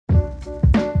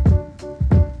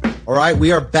All right,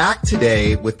 we are back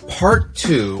today with part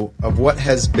 2 of what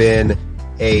has been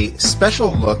a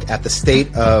special look at the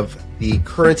state of the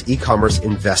current e-commerce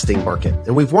investing market.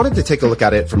 And we've wanted to take a look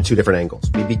at it from 2 different angles.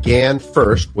 We began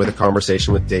first with a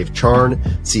conversation with Dave Charn,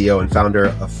 CEO and founder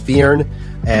of Fearn,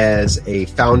 as a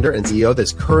founder and CEO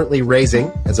that's currently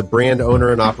raising as a brand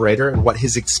owner and operator, and what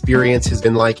his experience has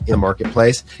been like in the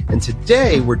marketplace. And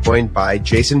today we're joined by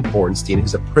Jason Bornstein,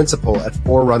 who's a principal at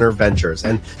Forerunner Ventures.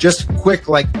 And just quick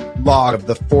log of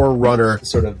the Forerunner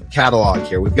sort of catalog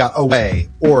here. We've got Away,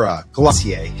 Aura,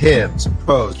 Glossier, Hims,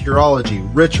 Prose, Curology,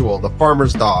 Ritual, The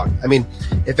Farmer's Dog. I mean,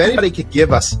 if anybody could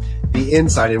give us the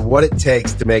insight in what it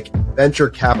takes to make venture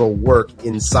capital work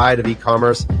inside of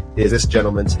e-commerce, is this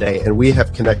gentleman today. And we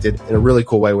have connected in a really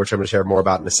cool way, which I'm going to share more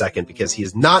about in a second, because he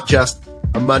is not just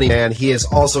a money man. He is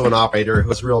also an operator who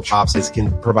has real chops and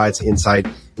can provide insight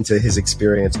into his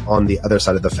experience on the other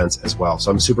side of the fence as well. So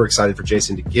I'm super excited for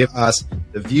Jason to give us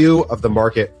the view of the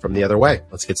market from the other way.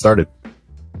 Let's get started.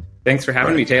 Thanks for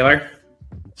having me, Taylor.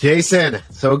 Jason,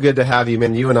 so good to have you,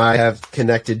 man. You and I have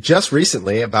connected just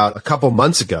recently, about a couple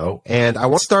months ago, and I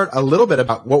want to start a little bit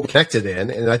about what we connected in,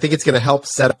 and I think it's going to help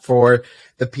set up for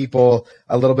the people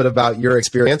a little bit about your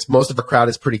experience. Most of our crowd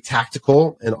is pretty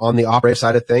tactical and on the operator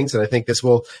side of things, and I think this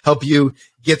will help you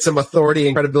get some authority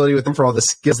and credibility with them for all the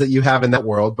skills that you have in that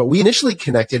world. But we initially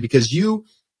connected because you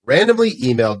randomly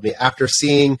emailed me after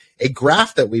seeing a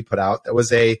graph that we put out that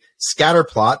was a scatter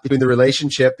plot between the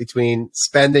relationship between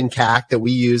spend and CAC that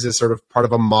we use as sort of part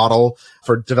of a model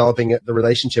for developing the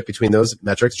relationship between those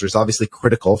metrics, which is obviously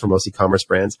critical for most e-commerce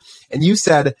brands. And you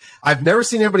said, I've never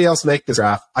seen anybody else make this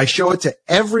graph. I show it to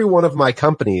every one of my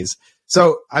companies.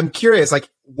 So I'm curious,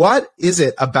 what is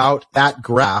it about that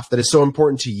graph that is so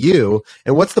important to you?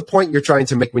 And what's the point you're trying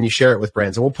to make when you share it with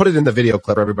brands? And we'll put it in the video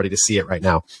clip for everybody to see it right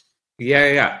now.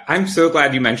 Yeah. I'm so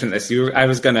glad you mentioned this. I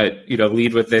was going to,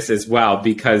 lead with this as well,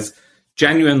 because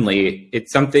genuinely,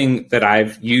 it's something that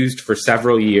I've used for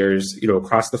several years,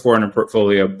 across the Forerunner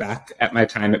portfolio, back at my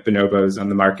time at Bonobos on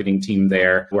the marketing team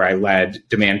there, where I led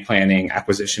demand planning,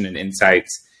 acquisition, and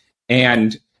insights.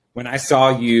 And when I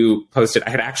saw you post it, I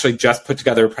had actually just put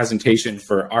together a presentation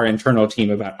for our internal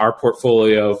team about our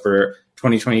portfolio for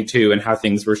 2022 and how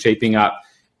things were shaping up.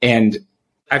 And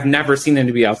I've never seen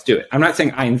anybody else do it. I'm not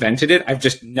saying I invented it. I've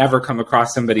just never come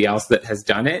across somebody else that has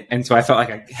done it. And so I felt like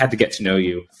I had to get to know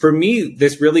you. For me,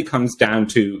 this really comes down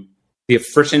to the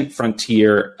efficient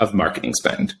frontier of marketing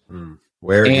spend.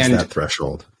 Where is that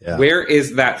threshold? Yeah. Where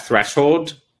is that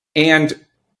threshold? And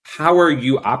how are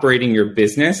you operating your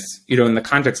business, in the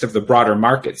context of the broader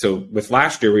market? So with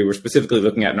last year, we were specifically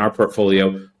looking at in our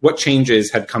portfolio, what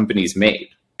changes had companies made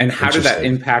and how did that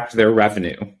impact their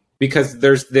revenue? Because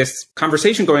there's this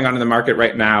conversation going on in the market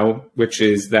right now, which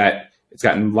is that it's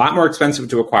gotten a lot more expensive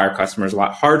to acquire customers, a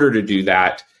lot harder to do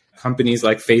that. Companies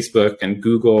like Facebook and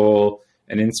Google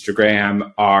and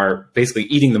Instagram are basically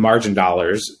eating the margin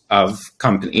dollars of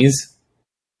companies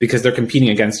because they're competing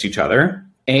against each other.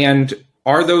 And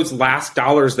are those last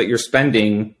dollars that you're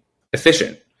spending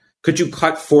efficient? Could you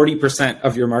cut 40%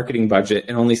 of your marketing budget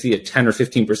and only see a 10 or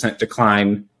 15%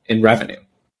 decline in revenue?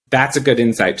 That's a good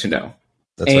insight to know.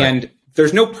 And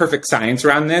there's no perfect science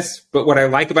around this, but what I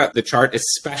like about the chart,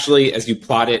 especially as you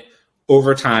plot it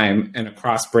over time and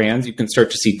across brands, you can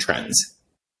start to see trends.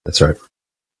 That's right.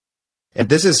 And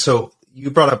this is, so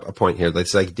you brought up a point here,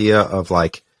 this idea of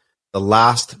the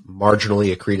last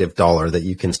marginally accretive dollar that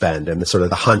you can spend and the sort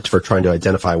of the hunt for trying to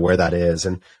identify where that is.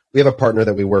 And we have a partner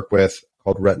that we work with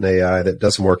called Retina AI that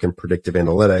does some work in predictive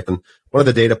analytics. And one of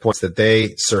the data points that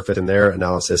they surface in their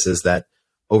analysis is that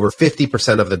over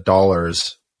 50% of the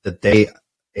dollars that they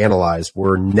analyzed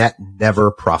were net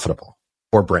never profitable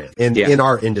for brand in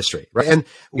our industry, right? And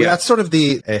that's sort of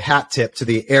a hat tip to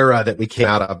the era that we came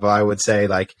out of, I would say,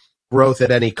 growth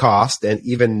at any cost and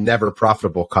even never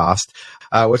profitable cost,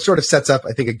 which sort of sets up,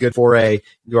 I think, a good foray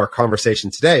into our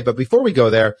conversation today. But before we go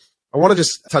there, I want to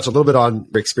just touch a little bit on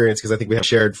your experience, because I think we have a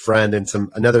shared friend and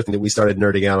another thing that we started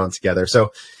nerding out on together.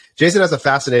 So Jason has a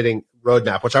fascinating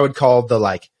roadmap, which I would call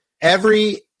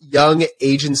every young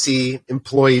agency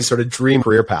employee sort of dream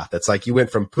career path. That's you went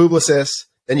from Publicis,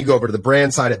 then you go over to the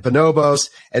brand side at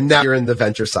Bonobos, and now you're in the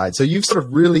venture side. So you've sort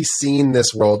of really seen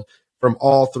this world from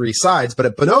all 3 sides. But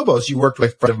at Bonobos, you worked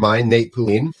with a friend of mine, Nate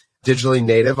Poulin, digitally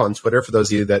native on Twitter, for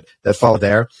those of you that follow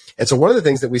there. And so one of the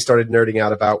things that we started nerding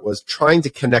out about was trying to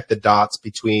connect the dots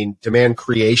between demand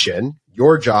creation,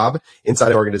 your job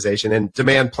inside an organization, and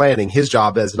demand planning, his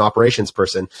job as an operations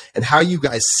person, and how you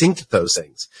guys sync those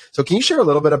things. So can you share a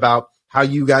little bit about how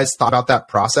you guys thought about that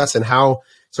process and how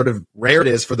sort of rare it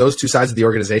is for those 2 sides of the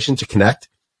organization to connect?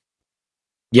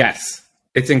 Yes,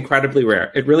 it's incredibly rare.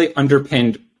 It really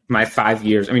underpinned my 5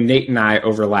 years, I mean, Nate and I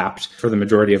overlapped for the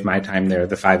majority of my time there,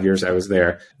 the 5 years I was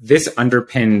there. This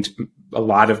underpinned a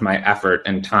lot of my effort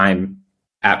and time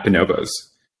at Bonobos,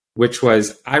 which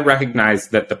was I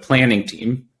recognized that the planning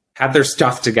team had their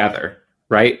stuff together,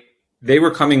 right? They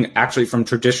were coming actually from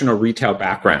traditional retail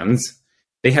backgrounds.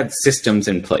 They had systems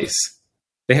in place.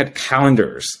 They had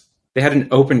calendars. They had an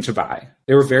open to buy.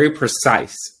 They were very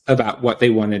precise about what they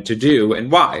wanted to do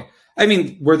and why. I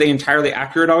mean, were they entirely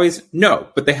accurate always? No,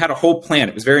 but they had a whole plan.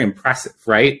 It was very impressive,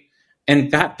 right?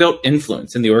 And that built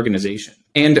influence in the organization.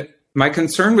 And my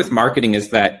concern with marketing is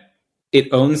that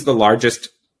it owns the largest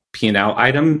P&L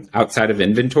item outside of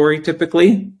inventory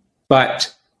typically,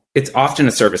 but it's often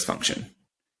a service function.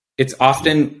 It's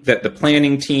often that the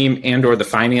planning team and or the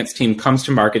finance team comes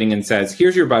to marketing and says,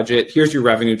 here's your budget, here's your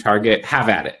revenue target, have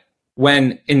at it.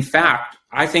 When in fact,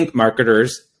 I think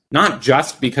marketers, not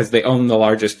just because they own the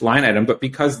largest line item, but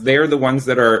because they're the ones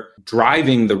that are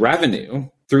driving the revenue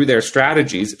through their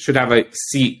strategies, should have a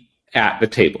seat at the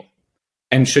table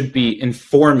and should be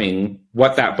informing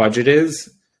what that budget is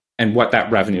and what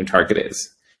that revenue target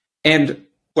is. And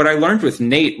what I learned with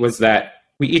Nate was that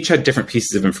we each had different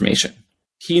pieces of information.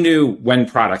 He knew when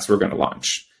products were going to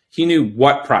launch. He knew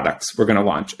what products were going to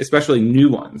launch, especially new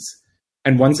ones,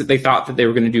 and ones that they thought that they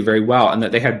were going to do very well and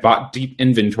that they had bought deep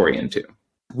inventory into.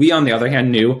 We, on the other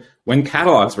hand, knew when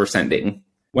catalogs were sending,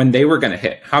 when they were going to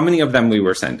hit, how many of them we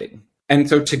were sending. And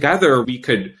so together we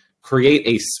could create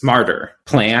a smarter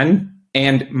plan,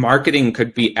 and marketing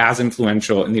could be as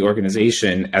influential in the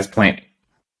organization as planning.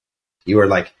 You were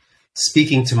like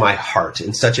speaking to my heart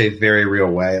in such a very real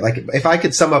way. Like if I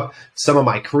could sum up some of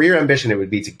my career ambition, it would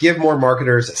be to give more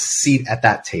marketers a seat at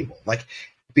that table. Like,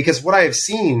 because what I have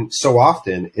seen so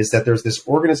often is that there's this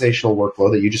organizational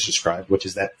workflow that you just described, which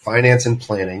is that finance and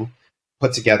planning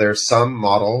put together some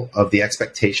model of the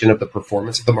expectation of the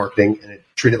performance of the marketing and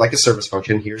treat it like a service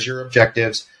function. Here's your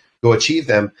objectives, go achieve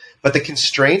them. But the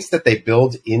constraints that they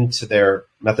build into their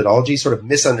methodology sort of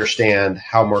misunderstand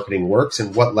how marketing works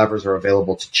and what levers are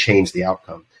available to change the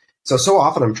outcome. So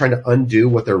often I'm trying to undo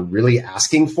what they're really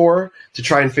asking for to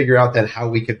try and figure out then how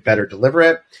we could better deliver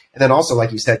it. And then also,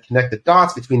 like you said, connect the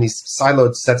dots between these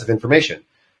siloed sets of information.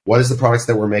 What is the products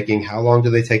that we're making? How long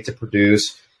do they take to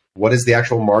produce? What is the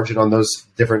actual margin on those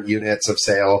different units of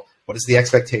sale? What is the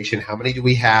expectation? How many do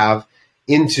we have?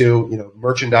 Into,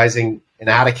 merchandising and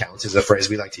ad accounts is a phrase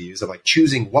we like to use, of like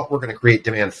choosing what we're going to create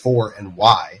demand for and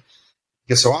why.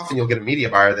 Because so often you'll get a media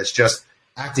buyer that's just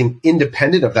acting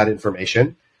independent of that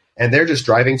information, and they're just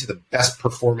driving to the best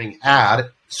performing ad,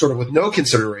 sort of with no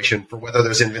consideration for whether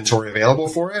there's inventory available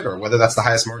for it or whether that's the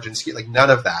highest margin SKU, like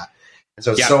none of that.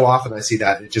 And so often I see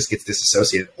that it just gets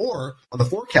disassociated. Or on the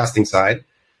forecasting side,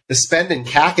 the spend and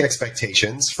CAC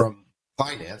expectations from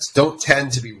finance don't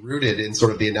tend to be rooted in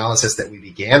sort of the analysis that we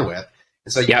began with.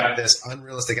 And so you have this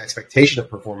unrealistic expectation of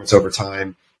performance over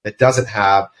time that doesn't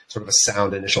have sort of a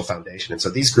sound initial foundation. And so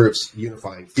these groups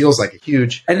unifying feels like a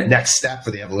huge next step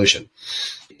for the evolution.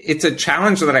 It's a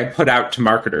challenge that I put out to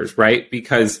marketers, right?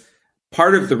 Because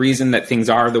part of the reason that things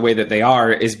are the way that they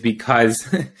are is because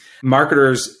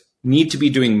marketers need to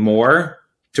be doing more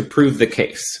to prove the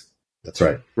case. That's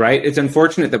right. Right? It's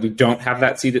unfortunate that we don't have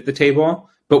that seat at the table,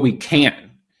 but we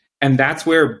can. And that's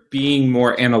where being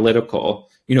more analytical,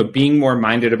 being more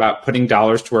minded about putting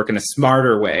dollars to work in a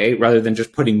smarter way rather than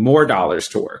just putting more dollars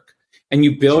to work. And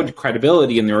you build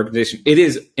credibility in the organization. It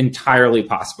is entirely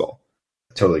possible.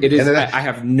 Totally. It is. I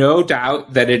have no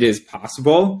doubt that it is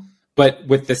possible, but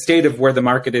with the state of where the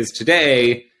market is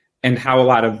today and how a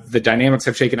lot of the dynamics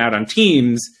have shaken out on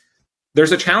teams,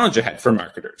 there's a challenge ahead for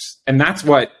marketers. And that's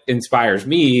what inspires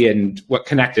me and what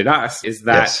connected us is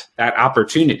that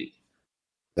opportunity.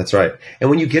 That's right. And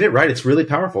when you get it right, it's really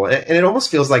powerful. And it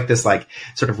almost feels like this, like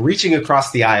sort of reaching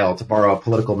across the aisle, to borrow a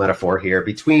political metaphor here,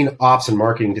 between ops and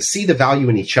marketing to see the value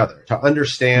in each other, to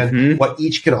understand what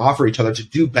each can offer each other to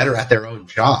do better at their own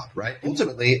job, right?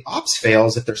 Ultimately, ops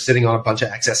fails if they're sitting on a bunch of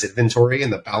excess inventory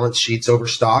and the balance sheet's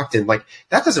overstocked. And like,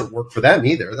 that doesn't work for them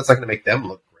either. That's not going to make them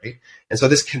look great. And so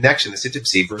this connection, this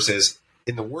intimacy versus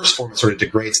in the worst form, it sort of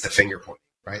degrades the finger pointing.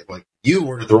 Right? Like, you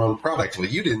ordered the wrong product. Well,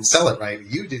 you didn't sell it right.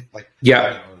 You did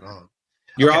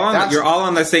You're all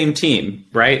on the same team,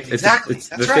 right? Exactly. It's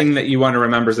the thing that you want to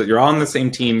remember is that you're all on the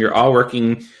same team. You're all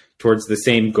working towards the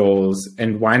same goals.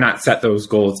 And why not set those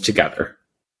goals together?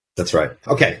 That's right.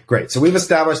 Okay, great. So we've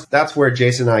established that's where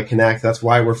Jason and I connect. That's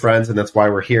why we're friends, and that's why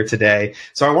we're here today.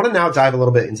 So I want to now dive a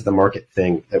little bit into the market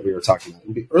thing that we were talking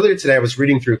about. Earlier today, I was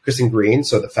reading through Kristen Green,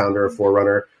 so the founder of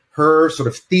Forerunner, her sort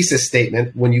of thesis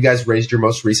statement when you guys raised your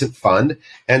most recent fund.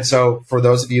 And so for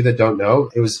those of you that don't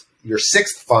know, it was your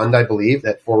sixth fund, I believe,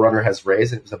 that Forerunner has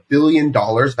raised. It was $1 billion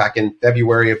back in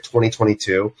February of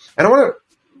 2022. And I want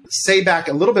to say back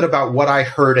a little bit about what I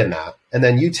heard in that. And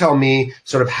then you tell me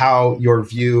sort of how your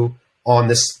view on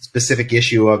this specific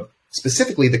issue of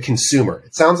specifically the consumer.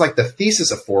 It sounds like the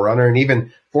thesis of Forerunner, and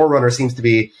even Forerunner seems to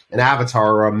be an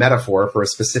avatar or a metaphor for a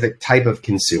specific type of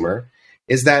consumer,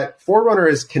 is that Forerunner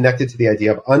is connected to the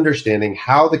idea of understanding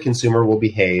how the consumer will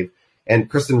behave. And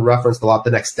Kristen referenced a lot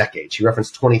the next decade. She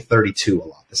referenced 2032 a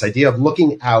lot. This idea of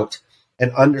looking out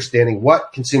and understanding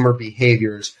what consumer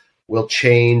behaviors will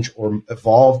change or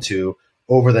evolve to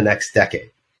over the next decade.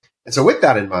 And so with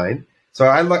that in mind, so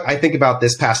I think about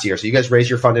this past year. So you guys raised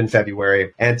your fund in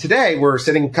February. And today we're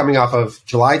coming off of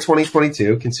July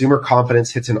 2022. Consumer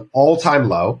confidence hits an all-time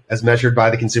low as measured by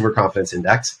the Consumer Confidence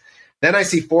Index. Then I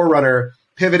see Forerunner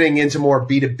pivoting into more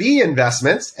B2B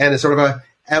investments and a sort of a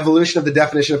evolution of the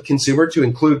definition of consumer to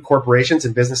include corporations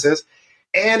and businesses.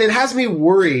 And it has me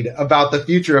worried about the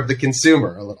future of the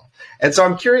consumer a little. And so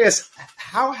I'm curious,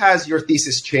 how has your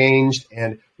thesis changed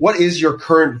and what is your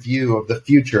current view of the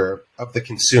future of the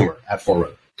consumer at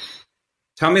Forerunner?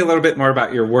 Tell me a little bit more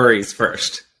about your worries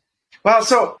first. Well,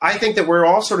 so I think that we're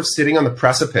all sort of sitting on the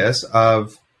precipice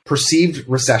of perceived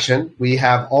recession. We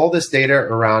have all this data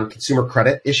around consumer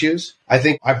credit issues. I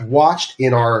think I've watched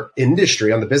in our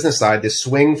industry on the business side this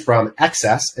swing from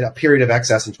excess, a period of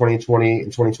excess in 2020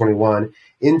 and 2021,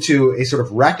 into a sort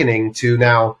of reckoning to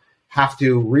now have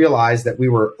to realize that we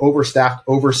were overstaffed,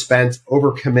 overspent,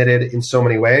 overcommitted in so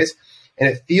many ways. And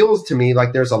it feels to me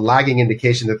like there's a lagging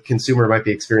indication that the consumer might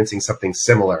be experiencing something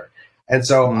similar. And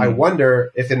so I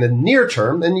wonder if in the near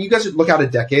term, and you guys look out a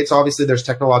decade, so obviously there's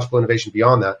technological innovation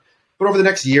beyond that, but over the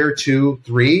next year, 2,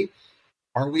 3,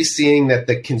 are we seeing that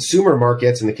the consumer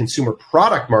markets and the consumer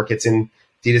product markets in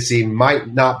D2C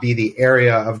might not be the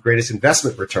area of greatest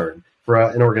investment return for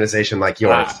an organization like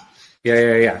yours?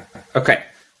 Yeah. Okay.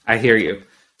 I hear you.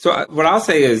 So what I'll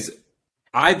say is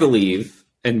I believe,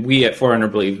 and we at Forerunner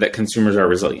believe, that consumers are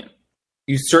resilient.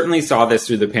 You certainly saw this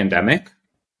through the pandemic,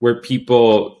 where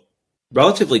people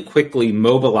relatively quickly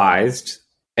mobilized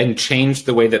and changed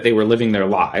the way that they were living their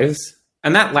lives.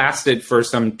 And that lasted for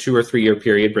some 2 or 3 year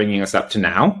period, bringing us up to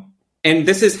now. And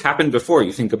this has happened before.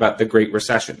 You think about the Great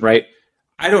Recession, right?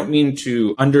 I don't mean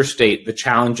to understate the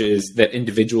challenges that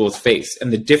individuals face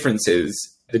and the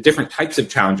differences, the different types of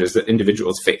challenges that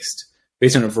individuals faced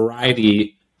based on a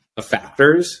variety of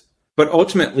factors. But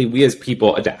ultimately, we as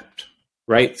people adapt,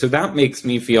 right? So that makes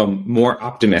me feel more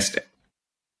optimistic.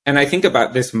 And I think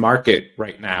about this market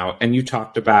right now, and you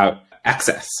talked about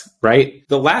excess, right?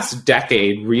 The last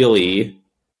decade really,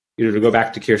 to go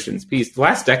back to Kirsten's piece, the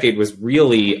last decade was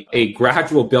really a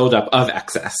gradual buildup of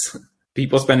excess.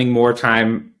 People spending more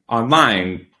time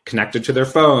online, connected to their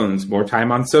phones, more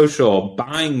time on social,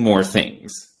 buying more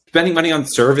things, spending money on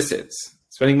services,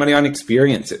 spending money on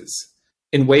experiences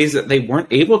in ways that they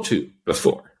weren't able to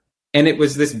before. And it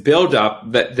was this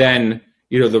buildup that then,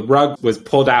 the rug was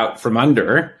pulled out from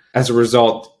under as a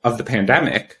result of the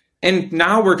pandemic. And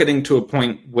now we're getting to a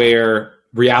point where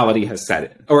reality has set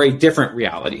in, or a different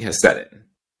reality has set in.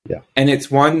 Yeah. And it's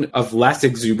one of less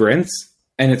exuberance,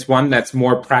 and it's one that's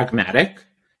more pragmatic.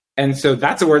 And so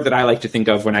that's a word that I like to think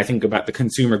of when I think about the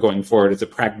consumer going forward, as a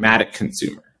pragmatic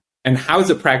consumer. And how is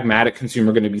a pragmatic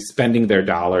consumer going to be spending their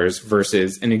dollars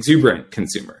versus an exuberant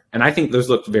consumer? And I think those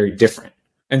look very different.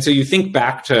 And so you think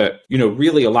back to,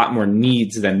 really a lot more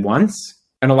needs than wants,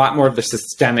 and a lot more of the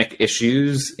systemic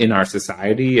issues in our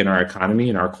society, in our economy,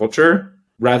 in our culture,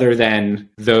 rather than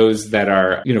those that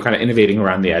are, kind of innovating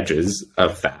around the edges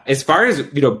of that. As far as,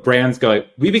 brands go,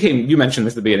 you mentioned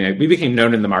this at the beginning, we became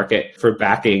known in the market for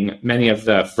backing many of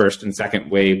the first and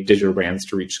second wave digital brands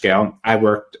to reach scale. I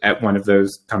worked at one of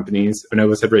those companies.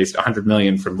 Bonobos had raised $100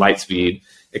 million from Lightspeed,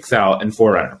 Excel, and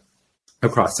Forerunner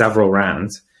across several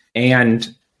rounds.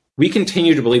 And we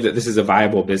continue to believe that this is a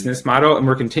viable business model, and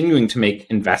we're continuing to make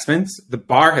investments. The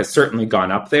bar has certainly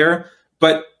gone up there,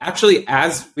 but actually,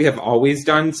 as we have always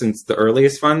done since the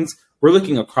earliest funds, we're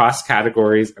looking across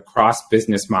categories, across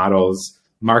business models,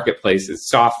 marketplaces,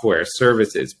 software,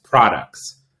 services,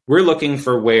 products. We're looking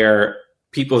for where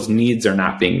people's needs are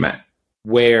not being met,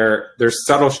 where there's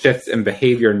subtle shifts in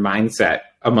behavior and mindset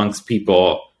amongst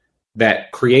people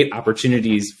that create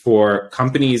opportunities for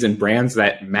companies and brands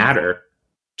that matter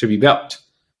to be built.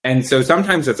 And so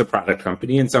sometimes that's a product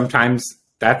company, and sometimes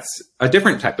that's a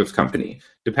different type of company,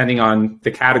 depending on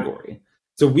the category.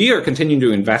 So we are continuing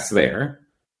to invest there,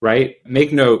 right?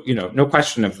 Make no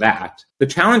question of that. The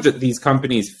challenge that these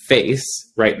companies face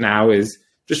right now is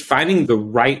just finding the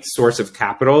right source of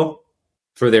capital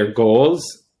for their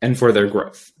goals and for their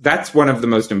growth. That's one of the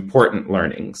most important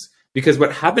learnings, Because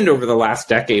what happened over the last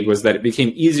decade was that it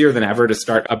became easier than ever to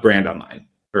start a brand online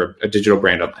or a digital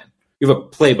brand online. You have a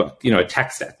playbook, a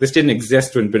tech stack. This didn't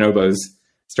exist when Bonobos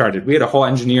started. We had a whole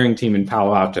engineering team in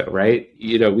Palo Alto, right?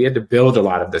 We had to build a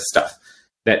lot of this stuff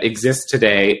that exists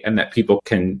today and that people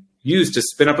can use to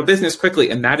spin up a business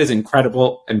quickly. And that is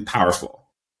incredible and powerful.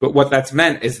 But what that's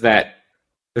meant is that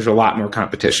there's a lot more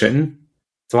competition.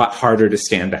 It's a lot harder to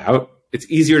stand out. It's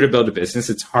easier to build a business.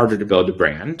 It's harder to build a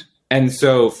brand. And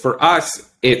so for us,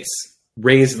 it's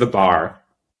raise the bar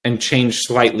and change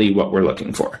slightly what we're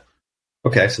looking for.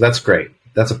 Okay, so that's great.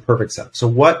 That's a perfect setup. So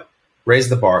what raise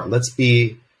the bar? Let's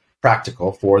be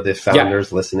practical for the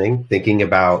founders listening, thinking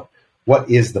about what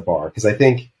is the bar? Because I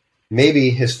think maybe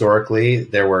historically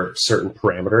there were certain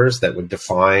parameters that would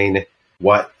define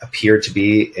what appeared to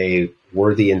be a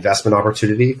worthy investment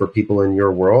opportunity for people in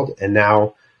your world. And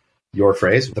now your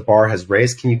phrase, the bar has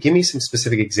raised. Can you give me some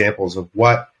specific examples of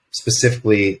what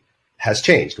specifically has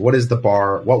changed? What is the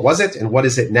bar? What was it? And what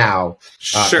is it now?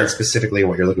 Sure. And specifically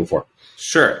what you're looking for?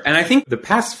 Sure. And I think the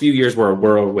past few years were a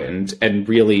whirlwind and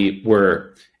really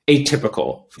were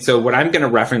atypical. So what I'm going to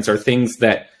reference are things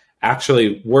that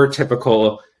actually were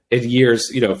typical in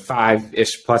years,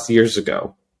 5-ish plus years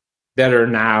ago that are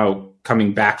now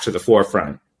coming back to the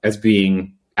forefront as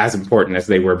being as important as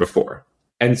they were before.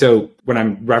 And so when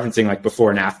I'm referencing like before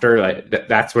and after,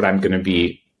 that's what I'm going to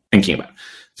be thinking about.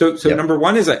 So number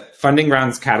one is that funding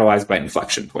rounds catalyzed by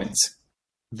inflection points.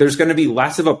 There's going to be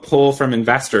less of a pull from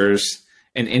investors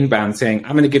and inbound saying,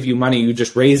 I'm going to give you money, you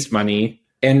just raised money.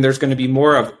 And there's going to be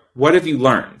more of, what have you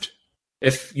learned?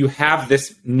 If you have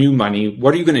this new money,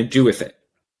 what are you going to do with it?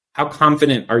 How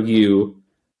confident are you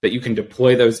that you can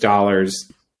deploy those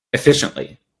dollars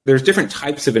efficiently? There's different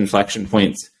types of inflection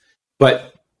points,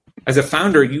 but as a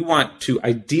founder, you want to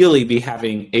ideally be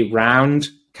having a round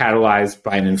catalyzed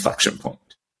by an inflection point.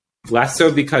 Less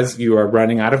so because you are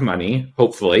running out of money,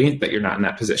 hopefully, that you're not in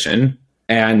that position.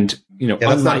 And,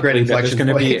 that's not a great inflection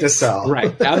point to sell.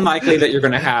 Right. Unlikely that you're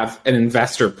going to have an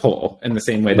investor pull in the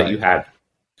same way that you had.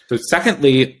 So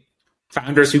secondly,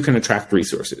 founders who can attract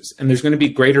resources. And there's going to be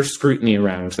greater scrutiny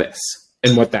around this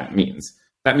and what that means.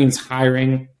 That means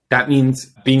hiring. That means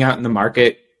being out in the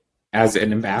market as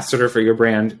an ambassador for your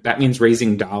brand. That means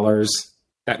raising dollars.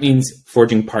 That means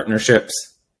forging partnerships.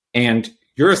 And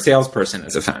you're a salesperson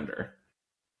as a founder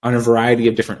on a variety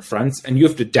of different fronts, and you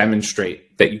have to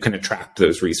demonstrate that you can attract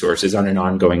those resources on an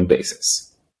ongoing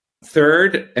basis.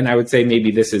 Third, and I would say maybe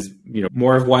this is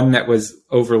more of one that was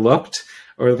overlooked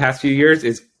over the past few years,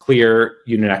 is clear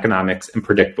unit economics and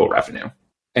predictable revenue.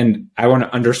 And I want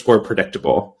to underscore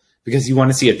predictable because you want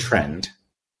to see a trend,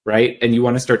 right? And you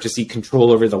want to start to see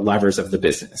control over the levers of the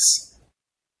business.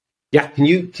 Yeah.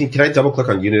 Can I double click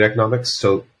on unit economics?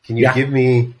 So can you give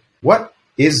me what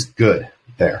is good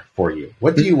there for you?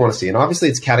 What do you want to see? And obviously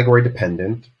it's category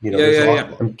dependent.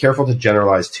 I'm careful to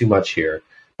generalize too much here,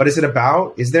 but is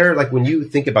there when you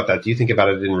think about that, do you think about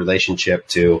it in relationship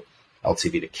to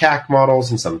LTV to CAC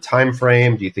models in some time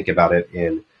frame? Do you think about it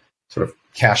in sort of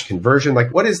cash conversion?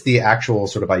 What is the actual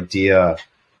sort of idea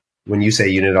when you say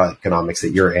unit economics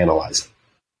that you're analyzing?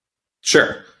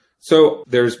 Sure. So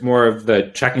there's more of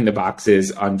the checking the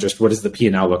boxes on just what does the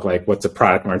P&L look like? What's a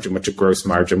product margin? What's a gross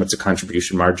margin? What's a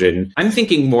contribution margin? I'm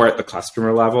thinking more at the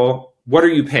customer level. What are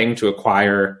you paying to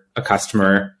acquire a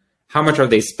customer? How much are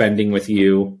they spending with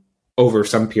you over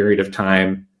some period of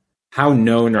time? How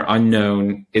known or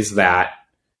unknown is that?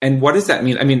 And what does that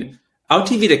mean? I mean,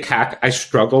 LTV to CAC, I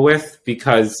struggle with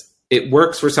because it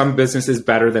works for some businesses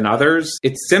better than others.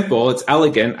 It's simple. It's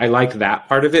elegant. I like that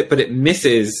part of it, but it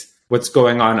misses what's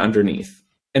going on underneath.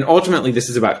 And ultimately, this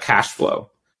is about cash flow.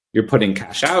 You're putting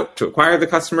cash out to acquire the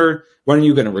customer. When are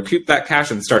you going to recoup that cash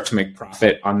and start to make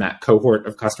profit on that cohort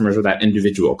of customers or that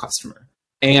individual customer?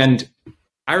 And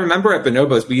I remember at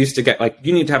Bonobos, we used to get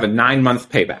you need to have a 9-month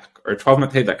payback or a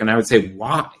 12-month payback. And I would say,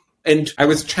 why? And I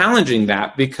was challenging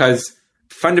that because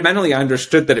fundamentally, I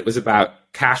understood that it was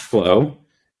about cash flow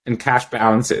and cash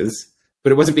balances,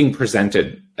 but it wasn't being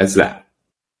presented as that.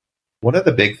 One of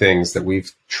the big things that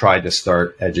we've tried to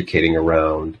start educating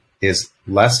around is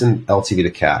less in LTV to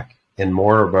CAC and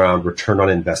more around return on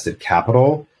invested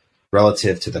capital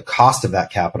relative to the cost of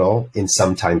that capital in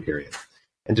some time period.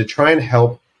 And to try and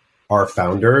help our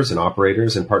founders and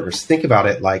operators and partners think about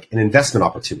it like an investment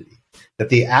opportunity, that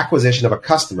the acquisition of a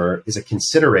customer is a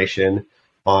consideration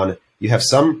on you have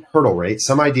some hurdle rate,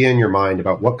 some idea in your mind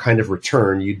about what kind of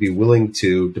return you'd be willing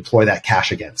to deploy that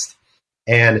cash against.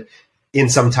 And in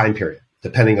some time period.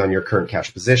 depending on your current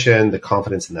cash position, the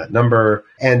confidence in that number,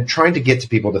 and trying to get to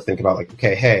people to think about like,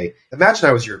 okay, hey, imagine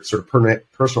I was your sort of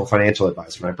personal financial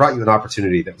advisor and I brought you an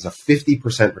opportunity that was a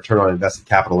 50% return on invested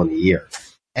capital in a year.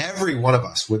 Every one of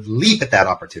us would leap at that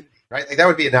opportunity, right? Like that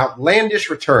would be an outlandish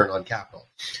return on capital.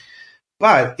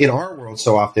 But in our world,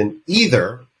 so often,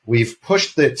 either we've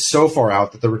pushed it so far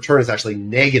out that the return is actually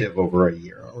negative over a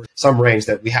year, or some range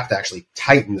that we have to actually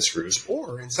tighten the screws,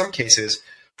 or in some cases,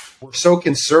 we're so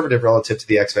conservative relative to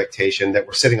the expectation that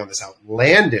we're sitting on this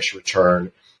outlandish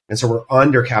return, and so we're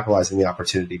undercapitalizing the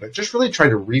opportunity. But just really trying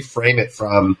to reframe it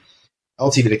from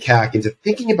LTV to CAC into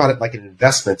thinking about it like an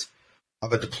investment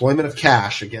of a deployment of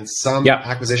cash against some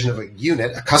acquisition of a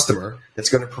unit, a customer that's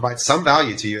going to provide some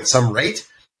value to you at some rate.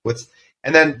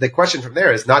 And then the question from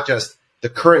there is not just the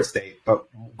current state, but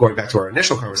going back to our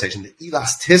initial conversation, the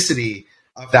elasticity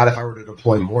of that if I were to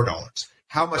deploy more dollars.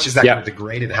 How much is that going to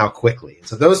degrade and how quickly? And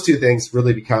so those two things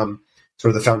really become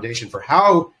sort of the foundation for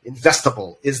how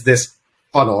investable is this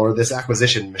funnel or this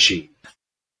acquisition machine.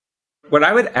 What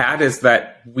I would add is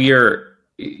that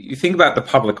you think about the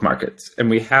public markets, and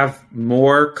we have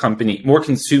more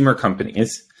consumer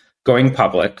companies going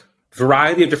public,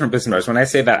 variety of different business models. When I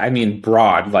say that, I mean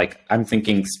broad, like I'm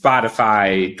thinking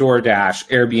Spotify, DoorDash,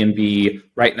 Airbnb,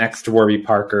 right next to Warby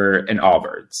Parker and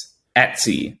Allbirds,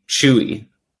 Etsy, Chewy.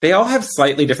 They all have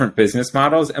slightly different business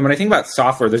models. And when I think about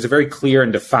software, there's a very clear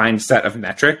and defined set of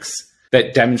metrics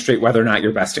that demonstrate whether or not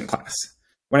you're best in class.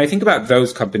 When I think about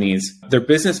those companies, their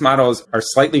business models are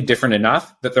slightly different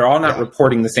enough that they're all not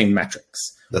reporting the same metrics.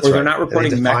 That's or they're not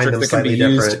reporting metrics that can be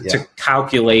used to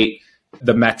calculate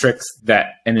the metrics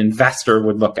that an investor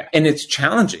would look at. And it's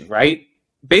challenging, right?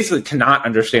 Basically cannot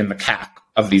understand the CAC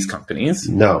of these companies.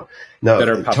 No, that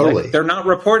are public. Totally. They're not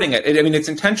reporting it. I mean, it's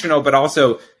intentional, but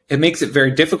also it makes it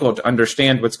very difficult to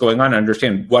understand what's going on,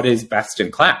 understand what is best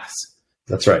in class.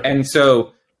 That's right. And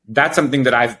so that's something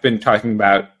that I've been talking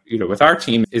about, with our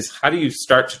team is how do you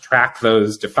start to track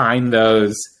those, define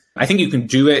those? I think you can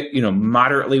do it,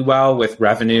 moderately well with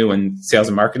revenue and sales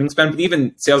and marketing spend, but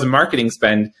even sales and marketing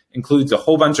spend includes a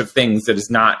whole bunch of things that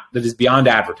is beyond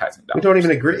advertising dollars. We don't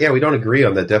even agree. Yeah, we don't agree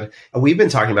on the we've been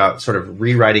talking about sort of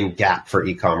rewriting GAP for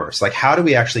e-commerce. Like how do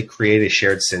we actually create a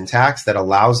shared syntax that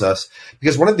allows us,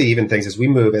 because one of the even things as we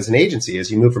move as an agency,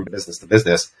 as you move from business to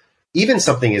business, even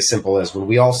something as simple as when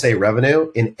we all say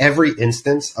revenue, in every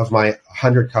instance of my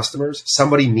 100 customers,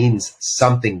 somebody means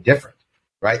something different.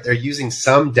 Right? They're using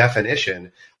some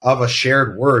definition of a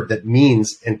shared word that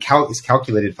means and is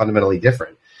calculated fundamentally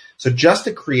different. So just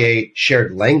to create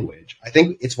shared language, I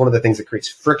think it's one of the things that creates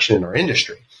friction in our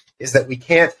industry is that we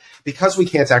can't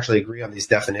actually agree on these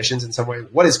definitions in some way.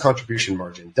 What is contribution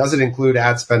margin? Does it include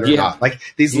ad spend or not? Like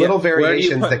these little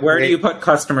variations. Where do you put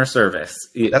customer service?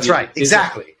 That's right.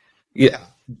 Exactly. Yeah.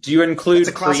 Do you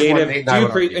include creative? Do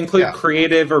you include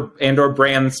creative or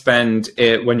brand spend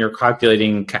when you're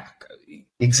calculating CAC?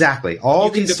 Exactly. All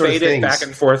you can these sort of debate things. it back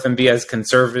and forth and be as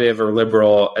conservative or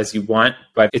liberal as you want,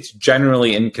 but it's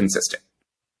generally inconsistent.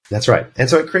 That's right. And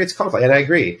so it creates conflict. And I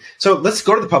agree. So let's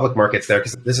go to the public markets there,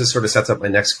 because this is sort of sets up my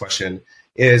next question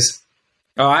is.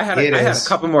 Oh, I had a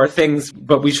couple more things,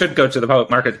 but we should go to the public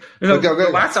market. Go.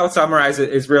 The last I'll summarize it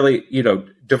is really,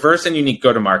 diverse and unique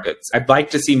go-to-markets. I'd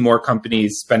like to see more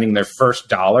companies spending their first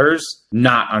dollars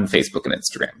not on Facebook and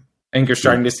Instagram. I think you're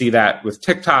starting to see that with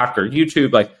TikTok or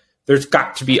YouTube. Like, there's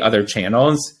got to be other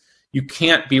channels. You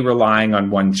can't be relying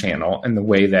on one channel in the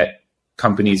way that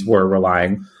companies were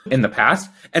relying in the past.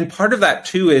 And part of that,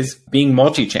 too, is being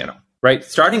multi-channel, right?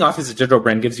 Starting off as a digital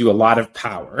brand gives you a lot of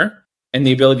power and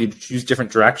the ability to choose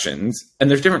different directions.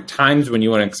 And there's different times when you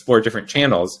want to explore different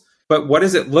channels. But what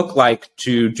does it look like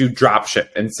to do drop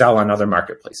ship and sell on other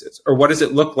marketplaces? Or what does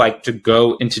it look like to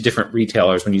go into different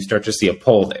retailers when you start to see a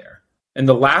pull there? And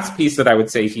the last piece that I would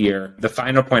say here, the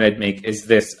final point I'd make is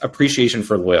this appreciation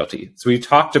for loyalty. So we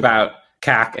talked about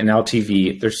CAC and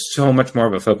LTV. There's so much more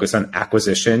of a focus on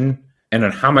acquisition and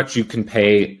on how much you can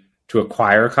pay to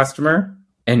acquire a customer,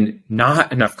 and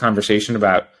not enough conversation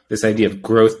about this idea of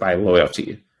growth by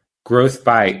loyalty, growth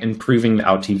by improving the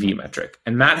LTV metric.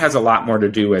 And that has a lot more to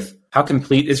do with how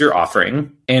complete is your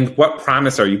offering and what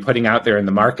promise are you putting out there in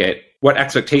the market? What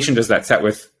expectation does that set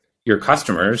with your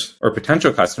customers or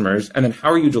potential customers? And then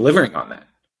how are you delivering on that?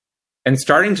 And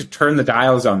starting to turn the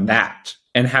dials on that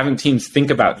and having teams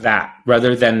think about that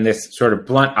rather than this sort of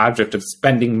blunt object of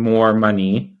spending more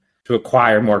money to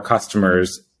acquire more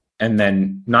customers and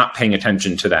then not paying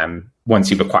attention to them once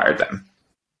you've acquired them.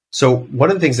 So one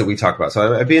of the things that we talk about,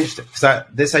 so I'd be interested, because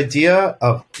this idea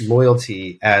of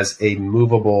loyalty as a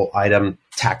movable item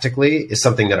tactically is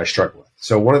something that I struggle with.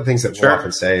 So one of the things that we'll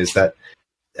often say is that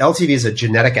LTV is a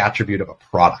genetic attribute of a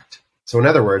product. So in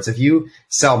other words, if you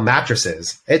sell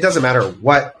mattresses, it doesn't matter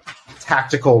what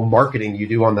tactical marketing you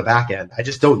do on the back end. I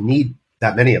just don't need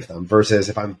that many of them versus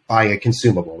if I'm buying a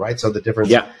consumable, right? So the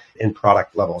difference in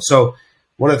product level. So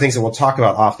one of the things that we'll talk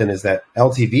about often is that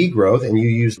LTV growth, and you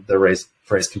use the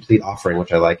phrase complete offering,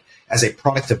 which I like, as a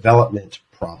product development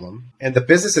problem. And the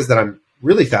businesses that I'm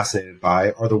really fascinated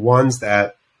by are the ones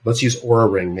that, let's use Oura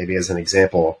Ring maybe as an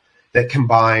example, that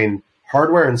combine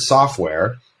hardware and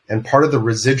software, and part of the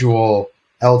residual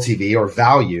LTV or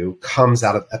value comes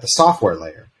out of at the software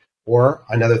layer. Or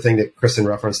another thing that Kristen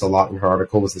referenced a lot in her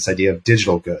article was this idea of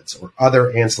digital goods or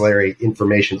other ancillary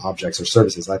information objects or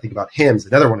services. I think about HIMSS,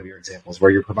 another one of your examples,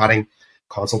 where you're providing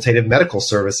consultative medical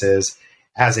services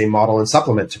as a model and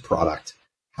supplement to product.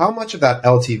 How much of that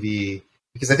LTV,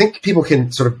 because I think people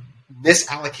can sort of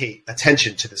misallocate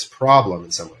attention to this problem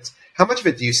in some ways. How much of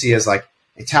it do you see as like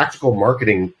a tactical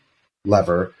marketing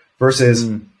lever versus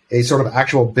a sort of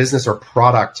actual business or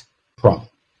product problem?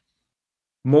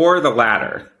 More the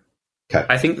latter. Okay.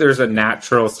 I think there's a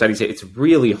natural steady state. It's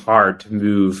really hard to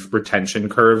move retention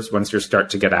curves once you start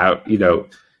to get out,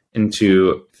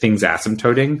 into things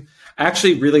asymptoting. I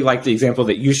actually really like the example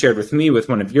that you shared with me with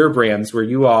one of your brands where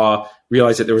you all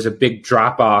realized that there was a big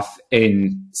drop off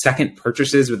in second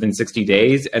purchases within 60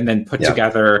 days and then put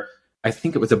together, I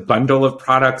think it was a bundle of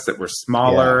products that were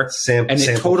smaller and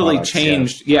it totally products,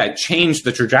 changed. It changed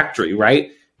the trajectory,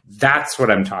 right? That's what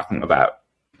I'm talking about.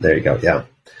 There you go. Yeah.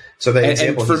 So the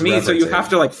and for me, so you have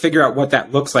to figure out what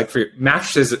that looks like for your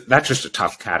mattresses. That's just a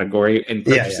tough category. And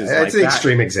purchases it's an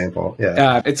extreme example.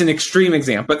 Yeah, it's an extreme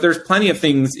example. But there's plenty of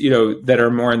things that are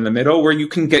more in the middle where you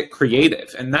can get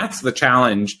creative, and that's the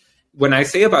challenge. When I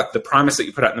say about the promise that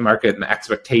you put out in the market and the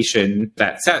expectation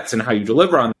that sets and how you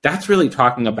deliver on, that's really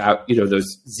talking about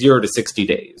those 0 to 60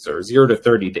 days or 0 to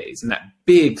 30 days, and that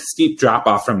big steep drop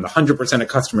off from the 100% of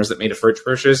customers that made a first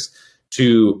purchase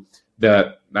to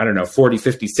the 40,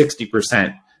 50,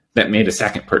 60% that made a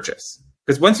second purchase.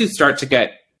 Because once you start to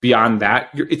get beyond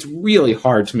that, it's really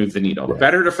hard to move the needle. Right.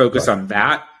 Better to focus on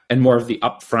that and more of the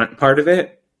upfront part of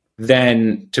it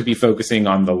than to be focusing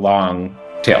on the long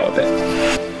tail of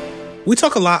it. We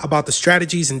talk a lot about the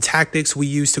strategies and tactics we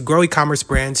use to grow e-commerce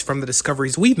brands from the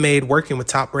discoveries we've made working with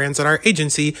top brands at our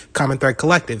agency, Common Thread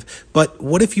Collective. But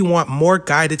what if you want more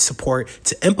guided support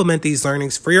to implement these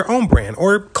learnings for your own brand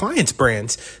or clients'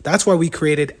 brands? That's why we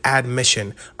created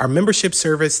Admission, our membership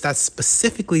service that's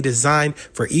specifically designed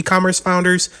for e-commerce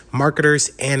founders,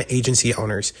 marketers, and agency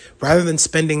owners. Rather than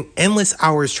spending endless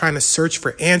hours trying to search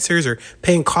for answers or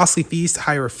paying costly fees to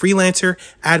hire a freelancer,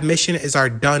 Admission is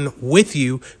our done with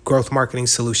you growth marketing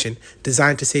solution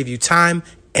designed to save you time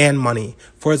and money.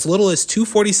 For as little as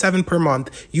 $247 per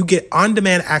month, you get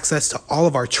on-demand access to all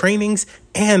of our trainings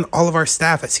and all of our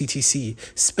staff at CTC.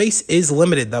 Space is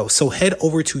limited though, so head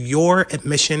over to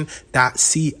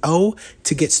youradmission.co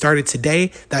to get started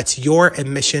today. That's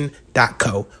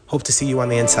youradmission.co. Hope to see you on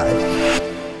the inside.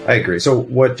 I agree. So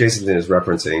what Jason is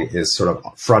referencing is sort of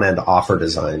front-end offer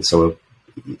design. So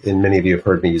and many of you have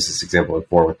heard me use this example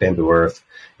before with Bamboo Earth.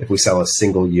 If we sell a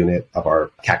single unit of our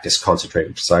cactus concentrate,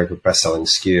 which is our best-selling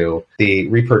SKU, the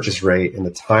repurchase rate and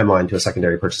the timeline to a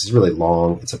secondary purchase is really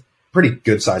long. It's a pretty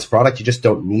good-sized product. You just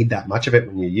don't need that much of it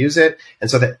when you use it. And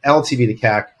so the LTV to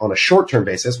CAC on a short-term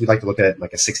basis, we like to look at it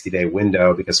like a 60-day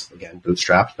window because, again,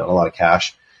 bootstrapped, not a lot of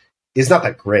cash, is not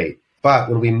that great. But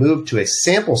when we move to a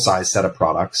sample size set of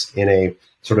products in a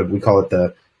sort of, we call it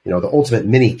the ultimate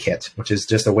mini kit, which is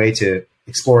just a way to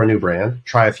explore a new brand,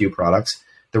 try a few products,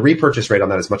 the repurchase rate on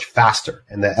that is much faster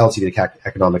and the LTV to CAC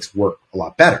economics work a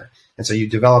lot better. And so you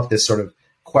develop this sort of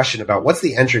question about what's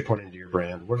the entry point into your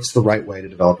brand? What's the right way to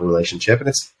develop a relationship? And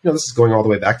it's, this is going all the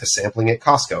way back to sampling at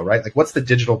Costco, right? Like what's the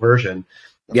digital version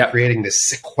of creating this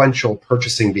sequential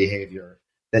purchasing behavior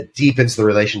that deepens the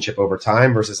relationship over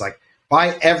time versus like,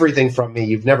 buy everything from me.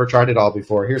 You've never tried it all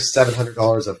before. Here's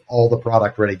 $700 of all the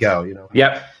product ready to go,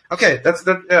 Yep. Okay.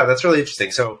 That's really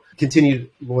interesting. So continued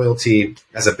loyalty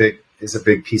is a big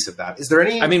piece of that. Is there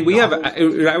any? I mean,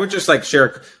 I would just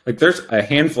share, there's a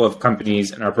handful of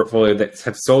companies in our portfolio that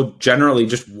have sold generally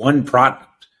just one product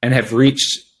and have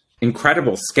reached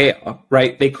incredible scale,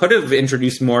 right? They could have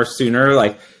introduced more sooner,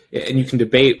 and you can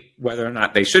debate whether or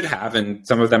not they should have. And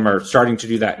some of them are starting to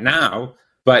do that now,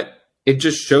 but it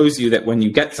just shows you that when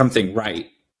you get something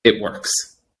right, it works.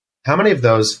 How many of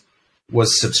those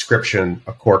was subscription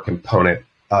a core component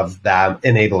of that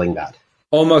enabling that?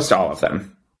 Almost all of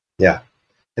them. Yeah.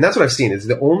 And that's what I've seen is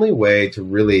the only way to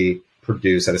really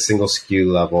produce at a single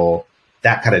SKU level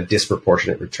that kind of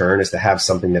disproportionate return is to have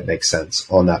something that makes sense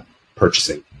on that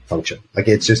purchasing function. Like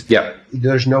it's just,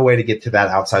 there's no way to get to that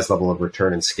outsized level of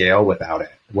return and scale without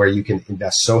it, where you can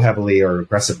invest so heavily or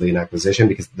aggressively in acquisition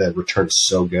because the return's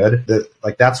so good.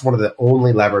 That's one of the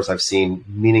only levers I've seen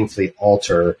meaningfully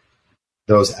alter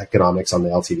those economics on the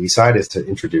LTV side, is to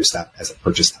introduce that as a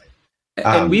purchase type.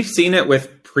 And we've seen it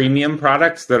with premium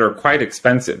products that are quite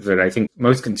expensive, that I think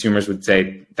most consumers would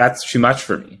say, that's too much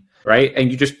for me, right?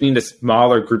 And you just need a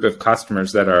smaller group of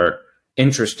customers that are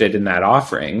interested in that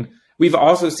offering. We've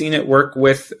also seen it work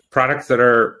with products that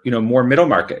are, more middle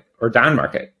market or down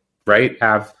market, right?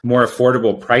 Have more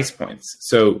affordable price points.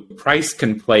 So price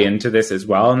can play into this as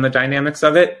well in the dynamics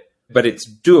of it, but it's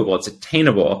doable, it's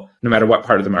attainable no matter what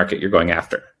part of the market you're going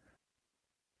after.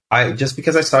 Just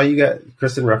because I saw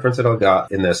Kristen reference it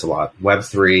in this a lot,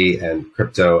 Web3 and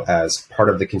crypto as part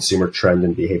of the consumer trend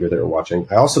and behavior that we're watching.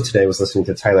 I also today was listening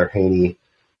to Tyler Haney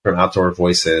from Outdoor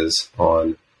Voices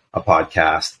on a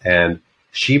podcast, and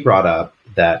she brought up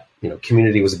that,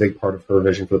 community was a big part of her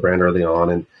vision for the brand early on.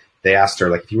 And they asked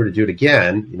her, if you were to do it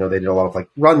again, they did a lot of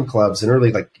run clubs and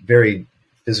early, very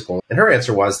physical. And her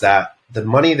answer was that the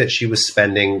money that she was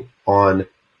spending on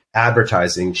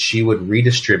advertising, she would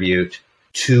redistribute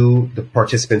to the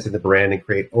participants in the brand and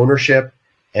create ownership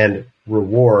and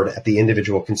reward at the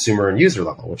individual consumer and user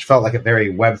level, which felt like a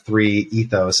very Web3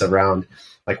 ethos around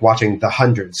watching the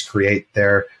hundreds create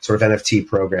their sort of NFT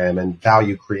program and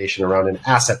value creation around an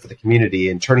asset for the community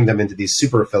and turning them into these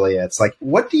super affiliates.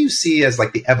 What do you see as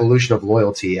the evolution of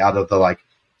loyalty out of the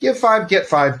give 5, get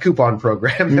 5 coupon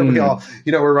program that we all,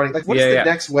 we're running? What's the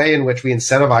next way in which we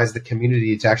incentivize the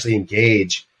community to actually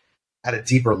engage at a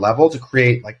deeper level to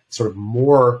create sort of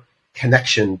more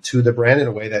connection to the brand in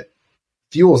a way that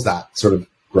fuels that sort of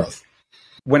growth?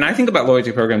 When I think about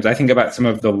loyalty programs, I think about some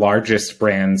of the largest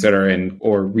brands that are in,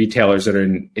 or retailers that are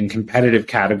in competitive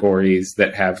categories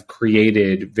that have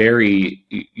created very,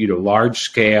 large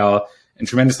scale and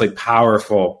tremendously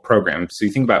powerful programs. So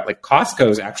you think about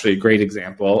Costco is actually a great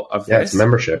example of this. It's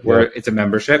membership. Where it's a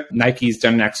membership. Nike's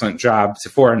done an excellent job.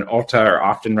 Sephora and Ulta are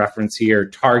often referenced here.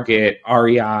 Target,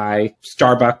 REI,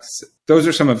 Starbucks. Those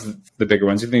are some of the bigger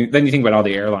ones. Then you think about all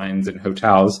the airlines and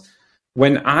hotels.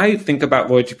 When I think about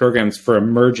loyalty programs for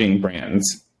emerging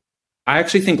brands, I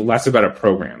actually think less about a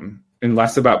program and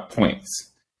less about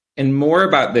points and more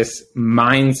about this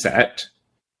mindset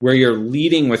where you're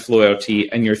leading with loyalty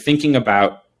and you're thinking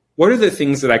about what are the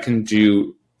things that I can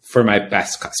do for my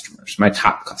best customers, my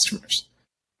top customers?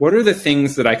 What are the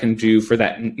things that I can do for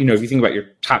that? If you think about your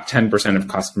top 10% of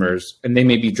customers, and they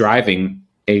may be driving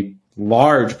a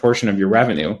large portion of your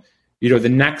revenue, the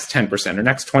next 10% or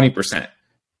next 20%,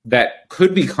 that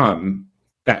could become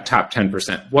that top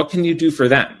 10%. What can you do for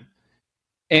them?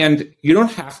 And you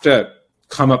don't have to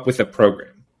come up with a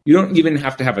program. You don't even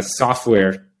have to have a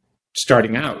software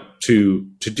starting out to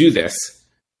do this.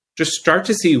 Just start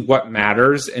to see what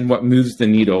matters and what moves the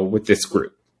needle with this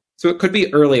group. So it could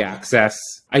be early access.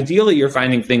 Ideally, you're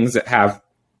finding things that have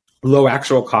low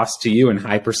actual cost to you and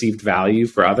high perceived value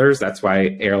for others. That's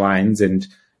why airlines and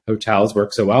hotels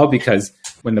work so well, because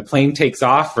when the plane takes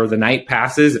off or the night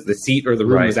passes, if the seat or the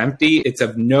room is empty, it's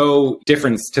of no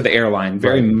difference to the airline,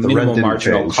 very minimal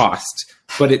marginal cost.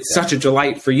 But it's such a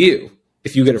delight for you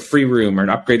if you get a free room or an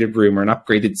upgraded room or an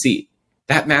upgraded seat.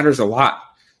 That matters a lot.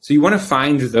 So you want to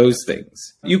find those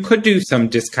things. You could do some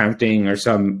discounting or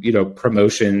some,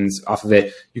 promotions off of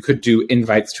it. You could do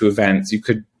invites to events. You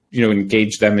could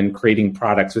engage them in creating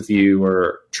products with you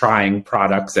or trying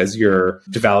products as you're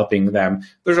developing them.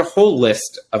 There's a whole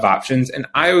list of options. And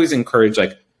I always encourage,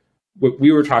 what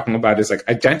we were talking about is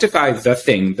identify the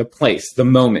thing, the place, the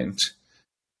moment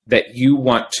that you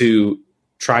want to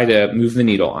try to move the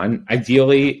needle on.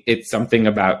 Ideally, it's something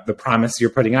about the promise you're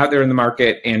putting out there in the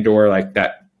market and or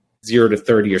that 0 to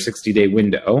 30 or 60-day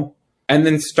window. And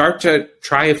then start to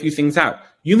try a few things out.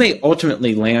 You may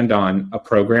ultimately land on a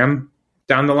program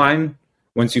down the line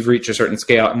once you've reached a certain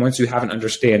scale and once you have an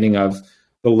understanding of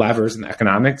the levers and the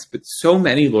economics. But so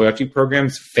many loyalty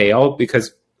programs fail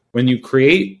because when you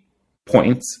create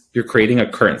points, you're creating a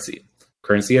currency.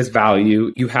 Currency has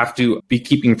value. You have to be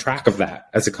keeping track of that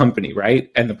as a company,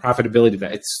 right? And the profitability of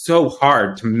that. It's so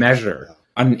hard to measure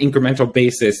on an incremental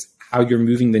basis how you're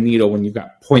moving the needle when you've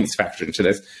got points factored into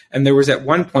this. And there was at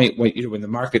one point when the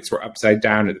markets were upside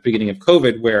down at the beginning of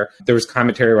COVID, where there was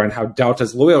commentary around how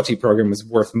Delta's loyalty program was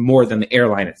worth more than the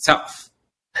airline itself.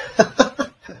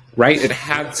 Right? It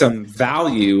had some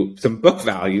value, some book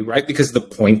value, right? Because the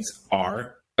points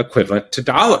are equivalent to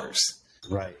dollars.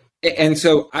 Right. And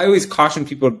so I always caution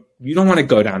people, you don't want to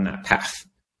go down that path,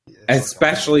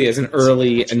 especially as an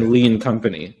early and lean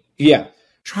company. Yeah.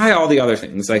 Try all the other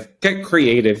things, get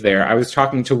creative there. I was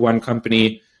talking to one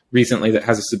company recently that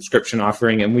has a subscription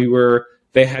offering, and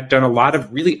they had done a lot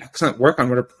of really excellent work on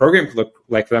what a program could look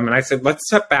like for them. And I said, let's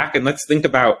step back and let's think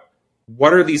about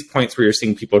what are these points where you're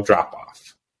seeing people drop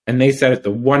off? And they said at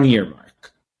the 1 year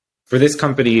mark. For this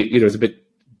company, it's a bit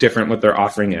different what their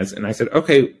offering is. And I said,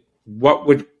 okay, what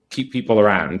would keep people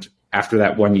around after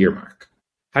that 1 year mark?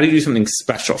 How do you do something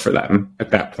special for them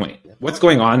at that point? What's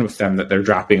going on with them that they're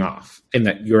dropping off and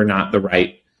that you're not the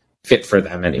right fit for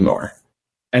them anymore?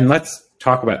 And let's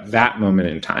talk about that moment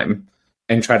in time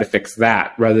and try to fix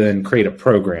that rather than create a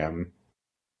program,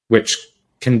 which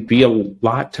can be a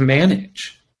lot to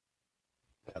manage.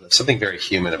 Yeah, there's something very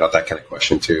human about that kind of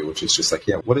question too, which is just like,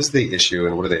 what is the issue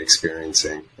and what are they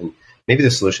experiencing? And maybe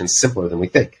the solution is simpler than we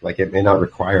think. Like it may not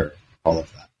require all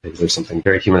of that. Maybe there's something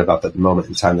very human about that moment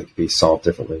in time that could be solved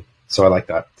differently. So I like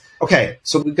that. Okay,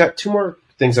 so we've got two more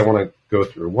things I want to go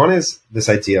through. One is this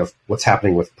idea of what's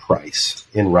happening with price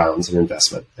in rounds of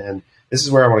investment. And this is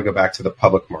where I want to go back to the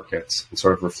public markets and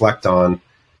sort of reflect on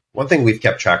one thing we've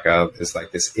kept track of is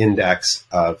like this index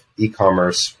of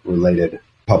e-commerce related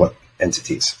public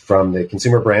entities, from the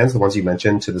consumer brands, the ones you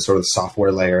mentioned, to the sort of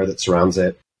software layer that surrounds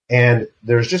it. And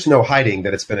there's just no hiding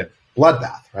that it's been a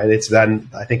bloodbath, right? It's then,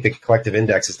 I think the collective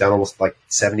index is down almost like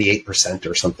 78%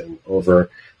 or something over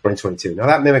 2022. Now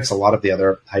that mimics a lot of the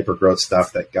other hyper growth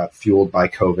stuff that got fueled by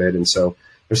COVID. And so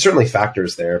there's certainly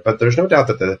factors there, but there's no doubt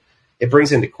that it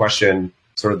brings into question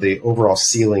sort of the overall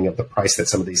ceiling of the price that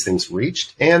some of these things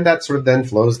reached. And that sort of then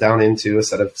flows down into a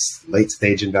set of late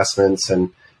stage investments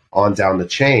and on down the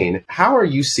chain. How are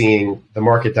you seeing the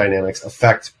market dynamics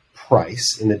affect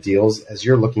price in the deals as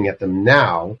you're looking at them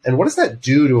now? And what does that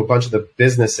do to a bunch of the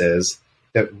businesses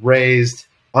that raised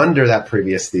under that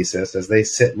previous thesis as they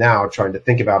sit now trying to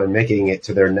think about and making it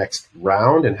to their next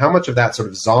round? And how much of that sort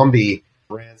of zombie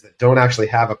brands that don't actually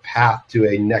have a path to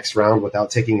a next round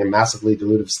without taking a massively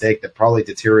dilutive stake that probably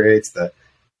deteriorates the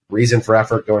reason for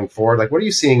effort going forward? Like, what are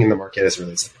you seeing in the market as it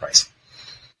relates to price?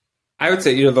 I would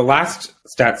say, the last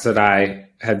stats that I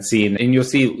had seen, and you'll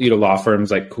see, law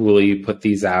firms like Cooley put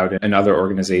these out and other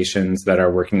organizations that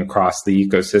are working across the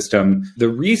ecosystem. The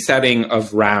resetting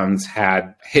of rounds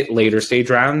had hit later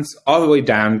stage rounds all the way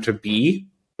down to B,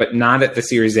 but not at the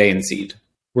Series A and seed.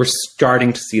 We're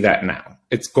starting to see that now.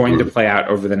 It's going to play out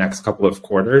over the next couple of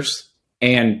quarters.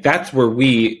 And that's where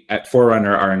we at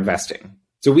Forerunner are investing.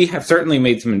 So we have certainly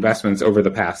made some investments over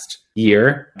the past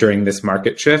year during this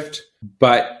market shift,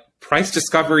 but price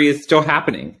discovery is still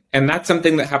happening. And that's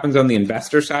something that happens on the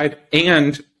investor side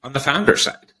and on the founder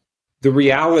side. The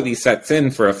reality sets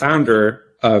in for a founder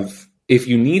of, if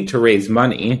you need to raise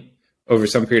money over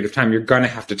some period of time, you're going to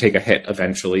have to take a hit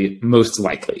eventually, most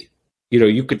likely.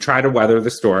 You could try to weather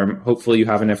the storm. Hopefully you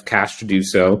have enough cash to do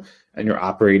so and you're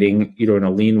operating, in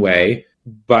a lean way.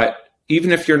 But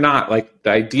even if you're not, like,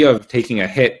 the idea of taking a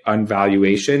hit on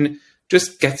valuation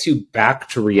just gets you back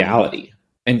to reality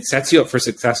and sets you up for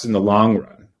success in the long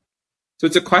run. So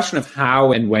it's a question of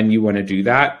how and when you want to do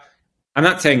that. I'm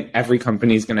not saying every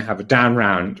company is going to have a down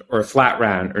round or a flat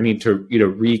round or need to,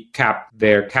 recap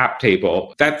their cap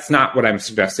table. That's not what I'm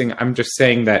suggesting. I'm just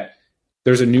saying that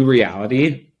there's a new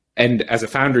reality. And as a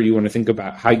founder, you want to think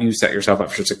about how you set yourself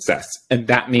up for success. And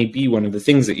that may be one of the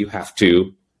things that you have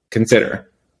to consider.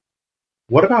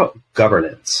 What about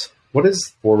governance? What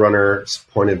is Forerunner's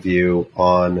point of view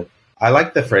on, I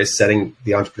like the phrase, setting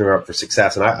the entrepreneur up for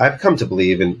success. And I've come to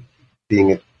believe, in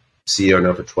being a CEO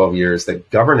now for 12 years, that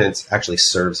governance actually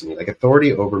serves me, like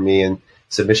authority over me and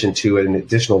submission to an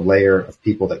additional layer of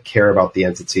people that care about the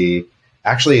entity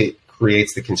actually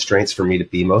creates the constraints for me to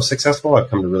be most successful. I've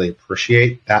come to really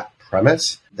appreciate that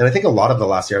premise. And I think a lot of the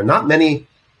last year, not many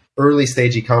early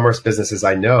stage e-commerce businesses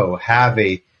I know have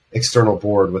a external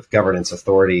board with governance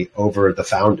authority over the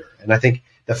founder. And I think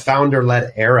the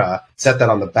founder-led era set that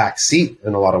on the back seat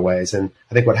in a lot of ways. And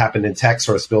I think what happened in tech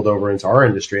sort of spilled over into our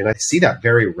industry. And I see that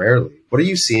very rarely. What are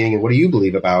you seeing and what do you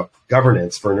believe about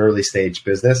governance for an early stage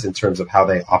business in terms of how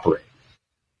they operate?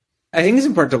 I think it's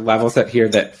important to level set here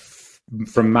that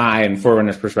from my and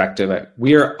Forerunner's perspective,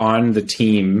 we are on the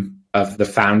team of the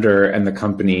founder and the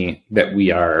company that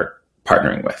we are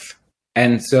partnering with.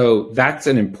 And so that's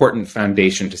an important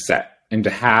foundation to set and to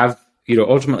have,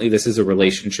 ultimately this is a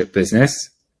relationship business.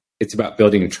 It's about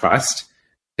building trust,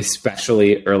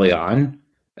 especially early on.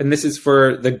 And this is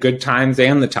for the good times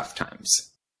and the tough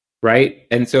times, right?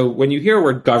 And so when you hear a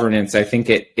word governance, I think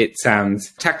it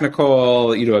sounds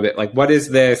technical, a bit like, what is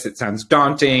this? It sounds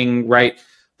daunting, right?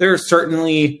 There are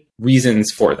certainly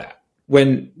reasons for that.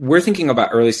 When we're thinking about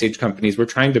early stage companies, we're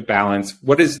trying to balance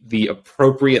what is the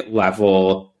appropriate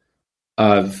level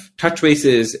of touch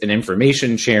bases and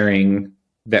information sharing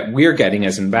that we're getting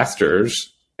as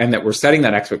investors and that we're setting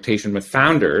that expectation with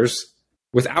founders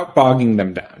without bogging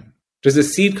them down. Does a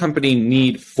seed company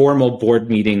need formal board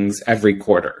meetings every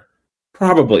quarter?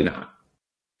 Probably not.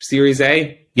 Series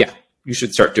A, yeah, you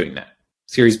should start doing that.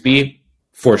 Series B,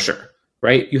 for sure,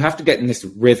 right? You have to get in this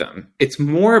rhythm. It's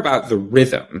more about the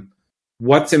rhythm.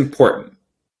 What's important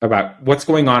about what's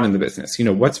going on in the business?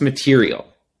 What's material?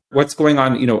 What's going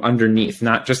on, underneath,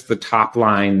 not just the top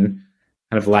line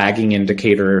kind of lagging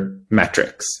indicator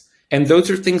metrics. And those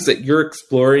are things that you're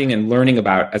exploring and learning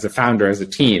about as a founder, as a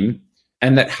team,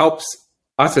 and that helps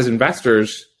us as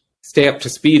investors stay up to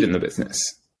speed in the business,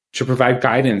 to provide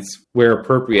guidance where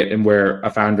appropriate and where a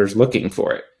founder's looking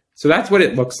for it. So that's what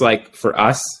it looks like for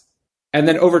us. And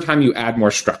then over time, you add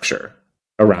more structure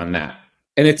around that.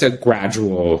 And it's a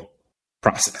gradual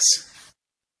process.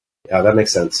 Yeah, that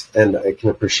makes sense. And I can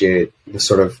appreciate the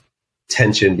sort of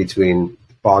tension between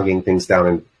bogging things down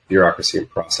in bureaucracy and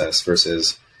process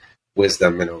versus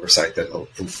wisdom and oversight that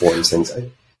informs things.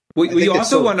 We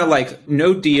also want to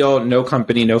no deal, no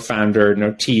company, no founder,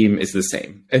 no team is the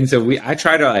same. And so I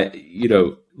try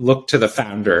to, look to the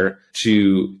founder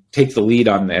to take the lead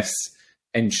on this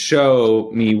and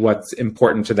show me what's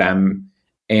important to them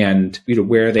and,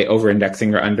 where are they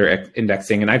over-indexing or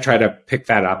under-indexing. And I try to pick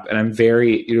that up. And I'm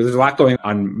very, there's a lot going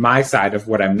on my side of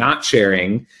what I'm not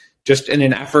sharing, just in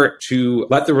an effort to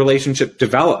let the relationship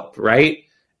develop, right?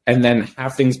 And then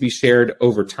have things be shared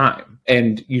over time.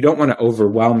 And you don't want to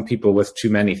overwhelm people with too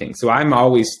many things. So I'm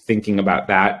always thinking about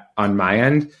that on my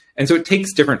end. And so it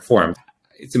takes different forms.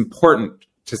 It's important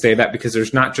to say that because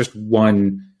there's not just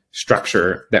one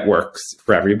structure that works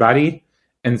for everybody.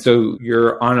 And so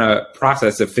you're on a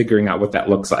process of figuring out what that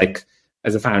looks like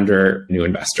as a founder, new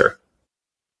investor.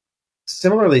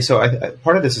 Similarly, so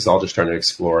part of this is all just trying to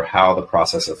explore how the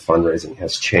process of fundraising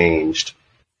has changed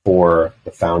for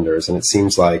the founders. And it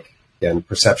seems like, again,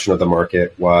 perception of the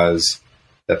market was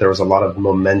that there was a lot of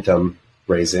momentum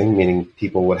raising, meaning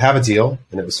people would have a deal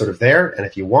and it was sort of there. And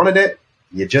if you wanted it,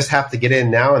 you just have to get in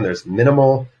now. And there's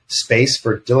minimal space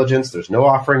for diligence. There's no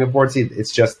offering of board seat.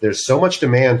 It's just there's so much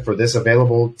demand for this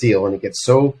available deal. And it gets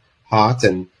so hot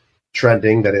and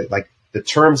trending that the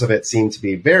terms of it seem to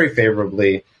be very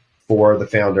favorably for the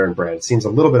founder and brand. It seems a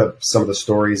little bit of some of the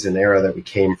stories and era that we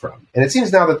came from. And it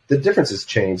seems now that the difference has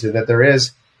changed and that there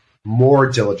is more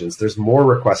diligence. There's more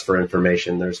requests for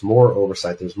information. There's more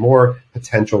oversight. There's more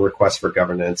potential requests for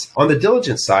governance. On the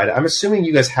diligence side, I'm assuming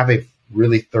you guys have a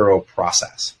really thorough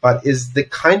process. But is the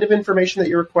kind of information that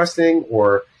you're requesting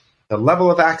or the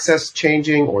level of access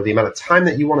changing or the amount of time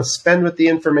that you want to spend with the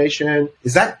information,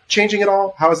 is that changing at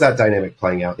all? How is that dynamic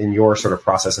playing out in your sort of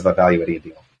process of evaluating a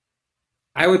deal?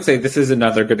 I would say this is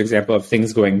another good example of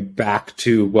things going back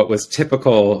to what was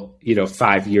typical,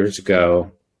 5 years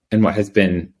ago and what has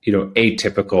been,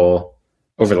 atypical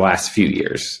over the last few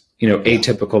years,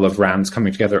 atypical of rounds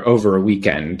coming together over a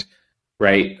weekend,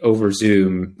 right? Over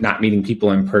Zoom, not meeting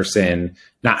people in person,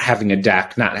 not having a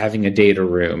deck, not having a data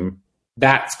room.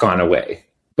 That's gone away.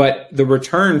 But the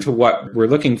return to what we're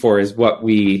looking for is what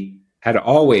we had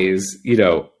always,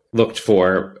 looked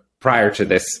for prior to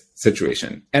this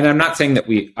situation. And I'm not saying that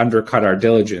we undercut our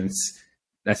diligence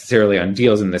necessarily on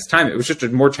deals in this time. It was just a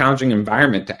more challenging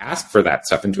environment to ask for that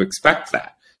stuff and to expect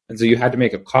that. And so you had to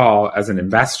make a call as an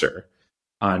investor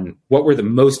on what were the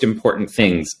most important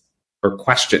things or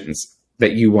questions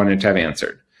that you wanted to have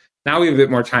answered. Now we have a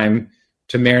bit more time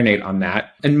to marinate on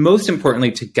that. And most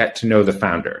importantly, to get to know the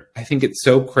founder. I think it's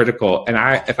so critical. And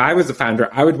if I was a founder,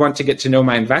 I would want to get to know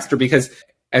my investor because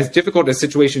as difficult as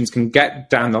situations can get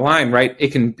down the line, right?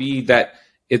 It can be that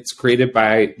it's created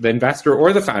by the investor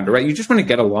or the founder, right? You just want to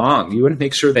get along. You want to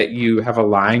make sure that you have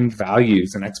aligned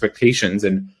values and expectations.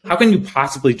 And how can you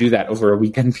possibly do that over a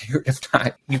weekend period of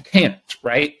time? You can't,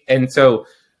 right? And so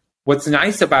what's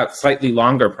nice about slightly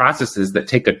longer processes that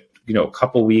take a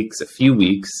couple weeks, a few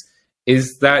weeks,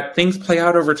 is that things play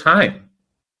out over time.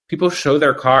 People show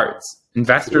their cards,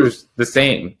 investors the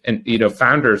same, and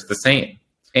founders the same.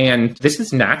 And this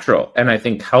is natural and I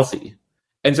think healthy.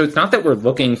 And so it's not that we're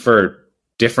looking for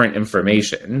different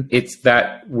information. It's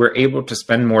that we're able to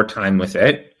spend more time with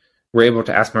it. We're able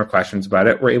to ask more questions about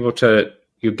it. We're able to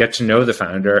get to know the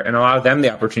founder and allow them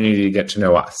the opportunity to get to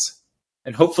know us.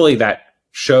 And hopefully that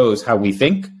shows how we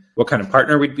think, what kind of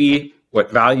partner we'd be,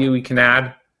 what value we can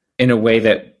add in a way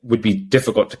that would be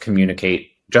difficult to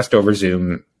communicate just over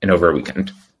Zoom and over a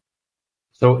weekend.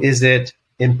 So is it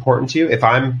important to you if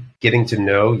I'm getting to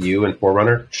know you and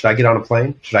Forerunner? Should I get on a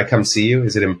plane? Should I come see you?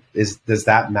 Does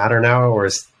that matter now, or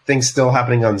is things still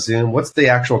happening on Zoom? What's the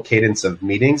actual cadence of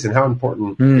meetings, and how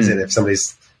important is it if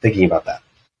somebody's thinking about that?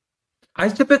 I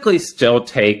typically still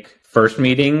take first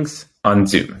meetings on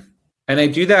Zoom. And I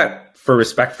do that for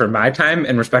respect for my time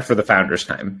and respect for the founder's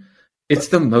time. It's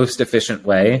the most efficient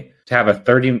way to have a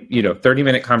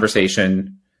 30-minute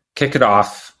conversation, kick it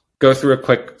off, go through a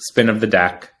quick spin of the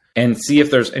deck, and see if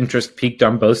there's interest peaked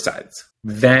on both sides.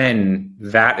 Then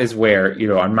that is where,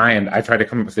 on my end, I try to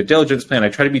come up with a diligence plan. I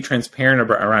try to be transparent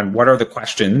around what are the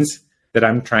questions that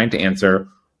I'm trying to answer.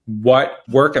 What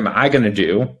work am I going to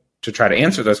do to try to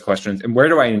answer those questions? And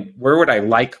where would I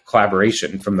like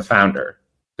collaboration from the founder?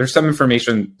 There's some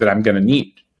information that I'm going to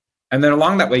need. And then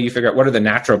along that way, you figure out what are the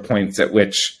natural points at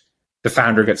which the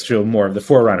founder gets to feel more of the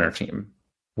forerunner team,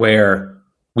 where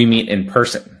we meet in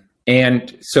person.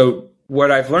 And so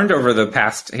what I've learned over the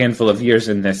past handful of years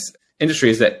in this industry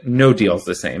is that no deal's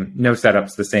the same, no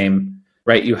setup's the same,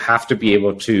 right? You have to be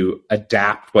able to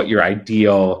adapt what your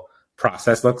ideal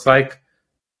process looks like.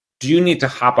 Do you need to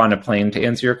hop on a plane to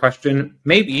answer your question?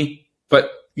 Maybe,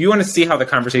 but you want to see how the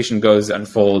conversation goes,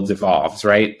 unfolds, evolves,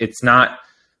 right? It's not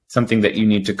something that you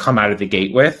need to come out of the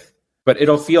gate with, but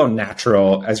it'll feel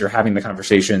natural as you're having the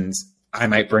conversations. I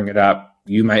might bring it up.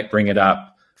 You might bring it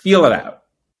up. Feel it out.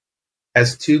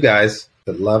 As two guys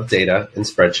that love data and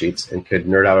spreadsheets and could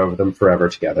nerd out over them forever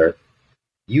together,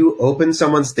 you open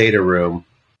someone's data room.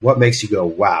 What makes you go,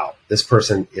 wow, this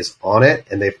person is on it,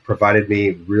 and they've provided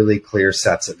me really clear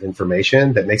sets of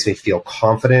information that makes me feel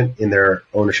confident in their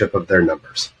ownership of their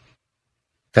numbers?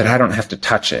 That I don't have to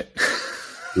touch it.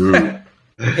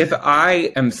 If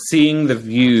I am seeing the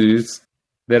views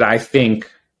that I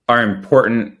think are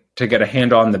important to get a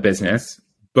handle on the business,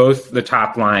 both the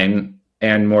top line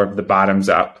and more of the bottoms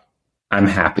up, I'm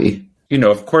happy.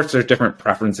 Of course, there's different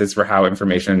preferences for how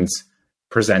information's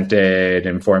presented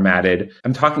and formatted.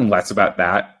 I'm talking less about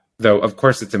that, though, of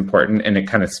course, it's important, and it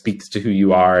kind of speaks to who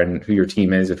you are and who your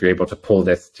team is if you're able to pull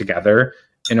this together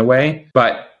in a way.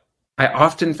 But I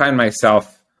often find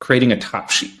myself creating a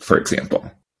top sheet, for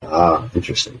example.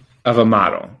 Interesting. Of a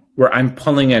model where I'm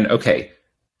pulling in, okay,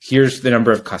 here's the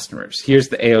number of customers, here's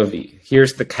the AOV,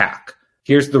 here's the CAC,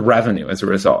 here's the revenue as a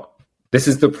result. This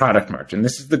is the product margin,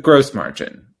 this is the gross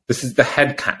margin, this is the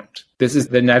head count, this is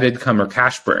the net income or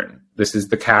cash burn, this is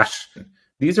the cash.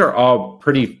 These are all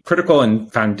pretty critical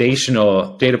and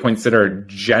foundational data points that are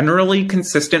generally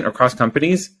consistent across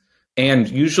companies. And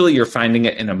usually you're finding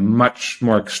it in a much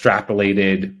more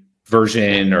extrapolated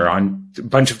version or on a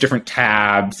bunch of different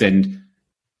tabs, and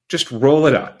just roll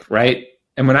it up, right?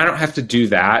 And when I don't have to do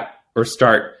that or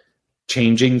start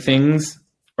changing things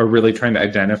or really trying to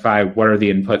identify what are the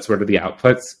inputs, what are the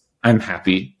outputs, I'm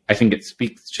happy. I think it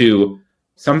speaks to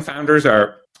some founders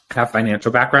have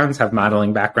financial backgrounds, have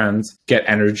modeling backgrounds, get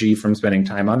energy from spending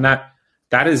time on that.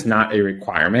 That is not a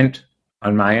requirement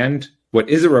on my end. What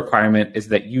is a requirement is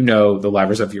that you know the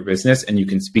levers of your business and you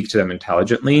can speak to them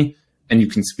intelligently, and you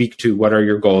can speak to what are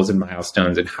your goals and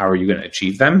milestones and how are you going to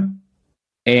achieve them.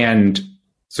 And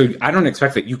so I don't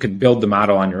expect that you can build the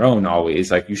model on your own always.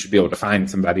 Like, you should be able to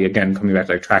find somebody, again, coming back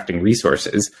to attracting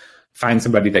resources, find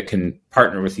somebody that can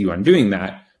partner with you on doing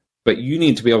that. But you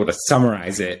need to be able to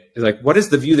summarize it. Like, what is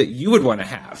the view that you would want to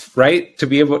have, right? To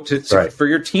be able to right. For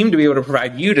your team to be able to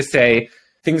provide you to say,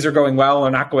 things are going well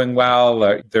or not going well,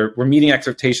 or we're meeting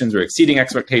expectations or exceeding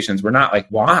expectations. We're not, like,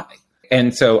 why?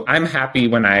 And so I'm happy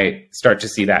when I start to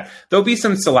see that. There'll be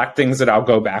some select things that I'll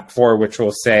go back for, which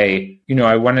will say,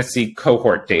 I want to see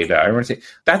cohort data. I want to see,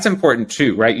 that's important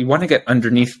too, right? You want to get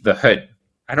underneath the hood.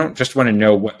 I don't just want to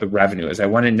know what the revenue is. I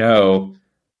want to know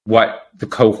what the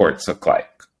cohorts look like.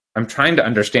 I'm trying to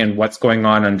understand what's going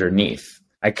on underneath.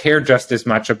 I care just as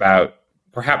much about,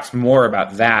 perhaps more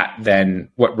about that than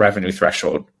what revenue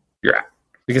threshold you're at,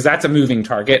 because that's a moving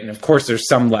target. And of course, there's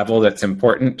some level that's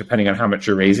important depending on how much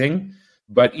you're raising.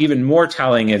 But even more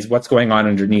telling is what's going on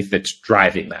underneath that's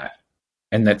driving that,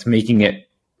 and that's making it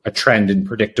a trend and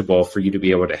predictable for you to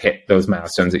be able to hit those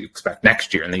milestones that you expect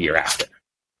next year and the year after.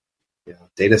 Yeah,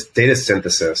 data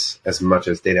synthesis, as much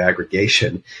as data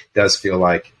aggregation, does feel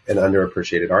like an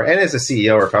underappreciated art. And as a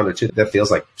CEO or founder too, that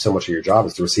feels like so much of your job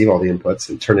is to receive all the inputs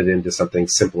and turn it into something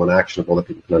simple and actionable that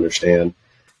people can understand.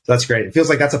 So that's great. It feels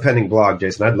like that's a pending blog,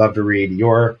 Jason. I'd love to read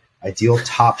your ideal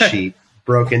top sheet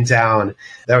broken down.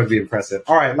 That would be impressive.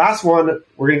 All right, last one.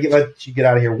 We're going to let you get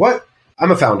out of here.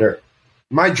 I'm a founder.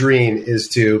 My dream is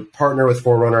to partner with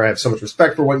Forerunner. I have so much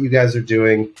respect for what you guys are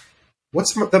doing.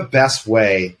 What's the best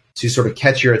way to sort of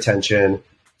catch your attention,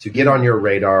 to get on your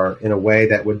radar in a way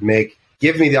that would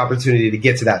give me the opportunity to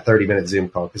get to that 30-minute Zoom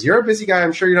call? Because you're a busy guy.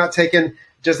 I'm sure you're not taking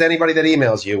just anybody that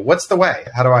emails you. What's the way?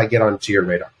 How do I get onto your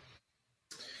radar?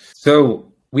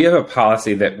 So we have a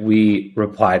policy that we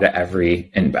reply to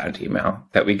every inbound email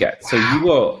that we get. So you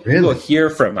will hear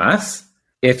from us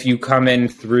if you come in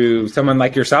through someone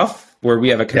like yourself, where we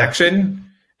have a connection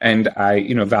and I,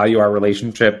 value our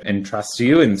relationship and trust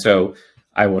you. And so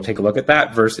I will take a look at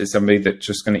that versus somebody that's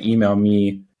just going to email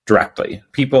me directly.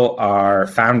 People are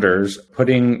founders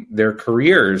putting their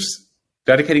careers,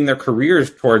 dedicating their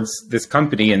careers towards this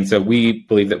company. And so we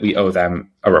believe that we owe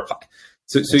them a reply.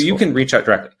 So you can reach out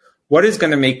directly. What is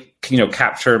going to make,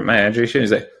 capture my imagination is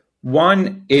that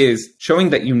one is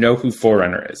showing that you know who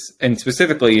Forerunner is. And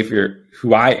specifically, if you're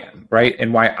who I am, right?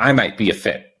 And why I might be a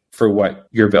fit for what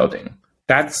you're building.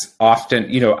 That's often,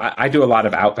 I do a lot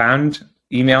of outbound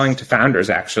emailing to founders,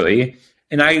 actually.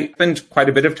 And I spend quite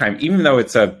a bit of time, even though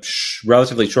it's a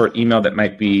relatively short email that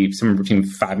might be somewhere between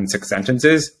 5 and 6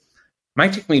 sentences, it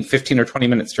might take me 15 or 20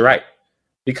 minutes to write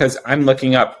because I'm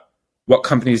looking up what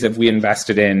companies have we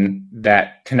invested in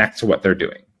that connect to what they're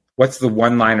doing. What's the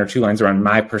 1 line or 2 lines around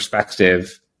my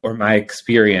perspective or my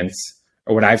experience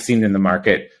or what I've seen in the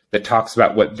market that talks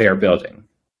about what they're building?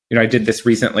 I did this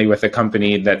recently with a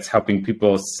company that's helping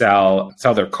people sell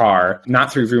their car, not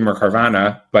through Vroom or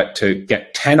Carvana, but to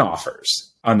get 10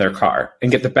 offers on their car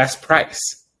and get the best price.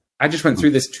 I just went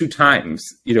through this 2 times,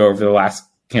 over the last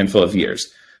handful of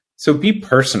years. So be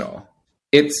personal.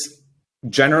 It's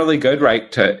generally good,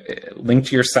 right, to link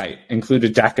to your site, include a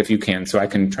deck if you can, so I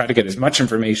can try to get as much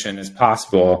information as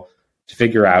possible to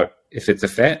figure out if it's a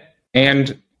fit.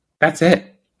 And that's it.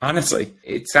 Honestly,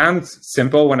 it sounds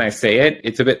simple when I say it.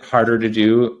 It's a bit harder to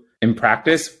do in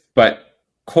practice, but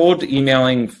cold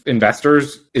emailing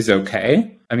investors is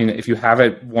okay. I mean, if you have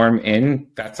it warm in,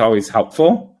 that's always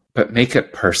helpful, but make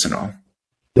it personal.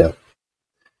 Yeah.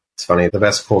 It's funny. The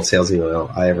best cold sales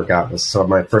email I ever got was, so in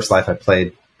my first life, I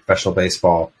played professional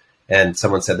baseball, and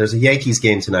someone said, "There's a Yankees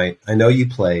game tonight. I know you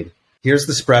played. Here's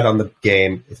the spread on the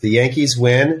game. If the Yankees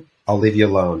win, I'll leave you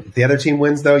alone. If the other team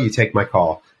wins, though, you take my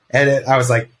call." And I was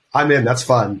like, I'm in. That's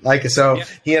fun. They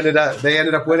ended up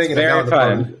winning, and I got on the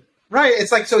phone. Right.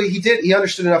 It's like, so he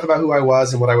understood enough about who I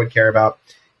was and what I would care about.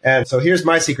 And so here's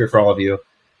my secret for all of you.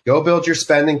 Go build your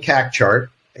spend and CAC chart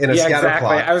in a scatter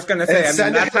plot. I was going to say,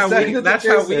 that's how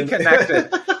we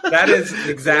connected. That is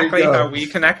exactly how we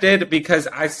connected, because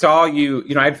I saw you,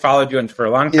 I'd followed you for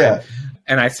a long time,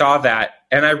 and I saw that,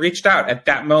 and I reached out at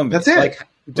that moment. That's it. Like,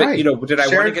 did I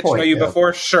want to get to know you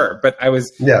before? Sure. But I was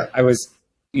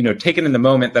taken in the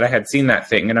moment that I had seen that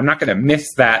thing, and I'm not going to miss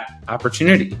that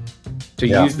opportunity to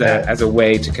use that as a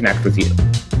way to connect with you.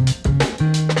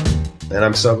 And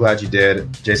I'm so glad you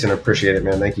did. Jason, I appreciate it,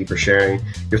 man. Thank you for sharing.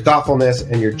 Your thoughtfulness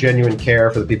and your genuine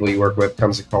care for the people you work with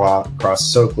comes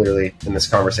across so clearly in this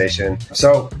conversation.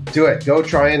 So do it. Go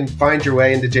try and find your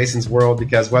way into Jason's world,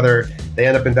 because whether they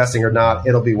end up investing or not,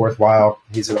 it'll be worthwhile.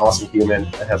 He's an awesome human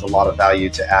that has a lot of value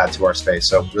to add to our space.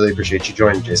 So really appreciate you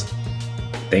joining, Jason.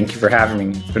 Thank you for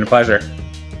having me. It's been a pleasure.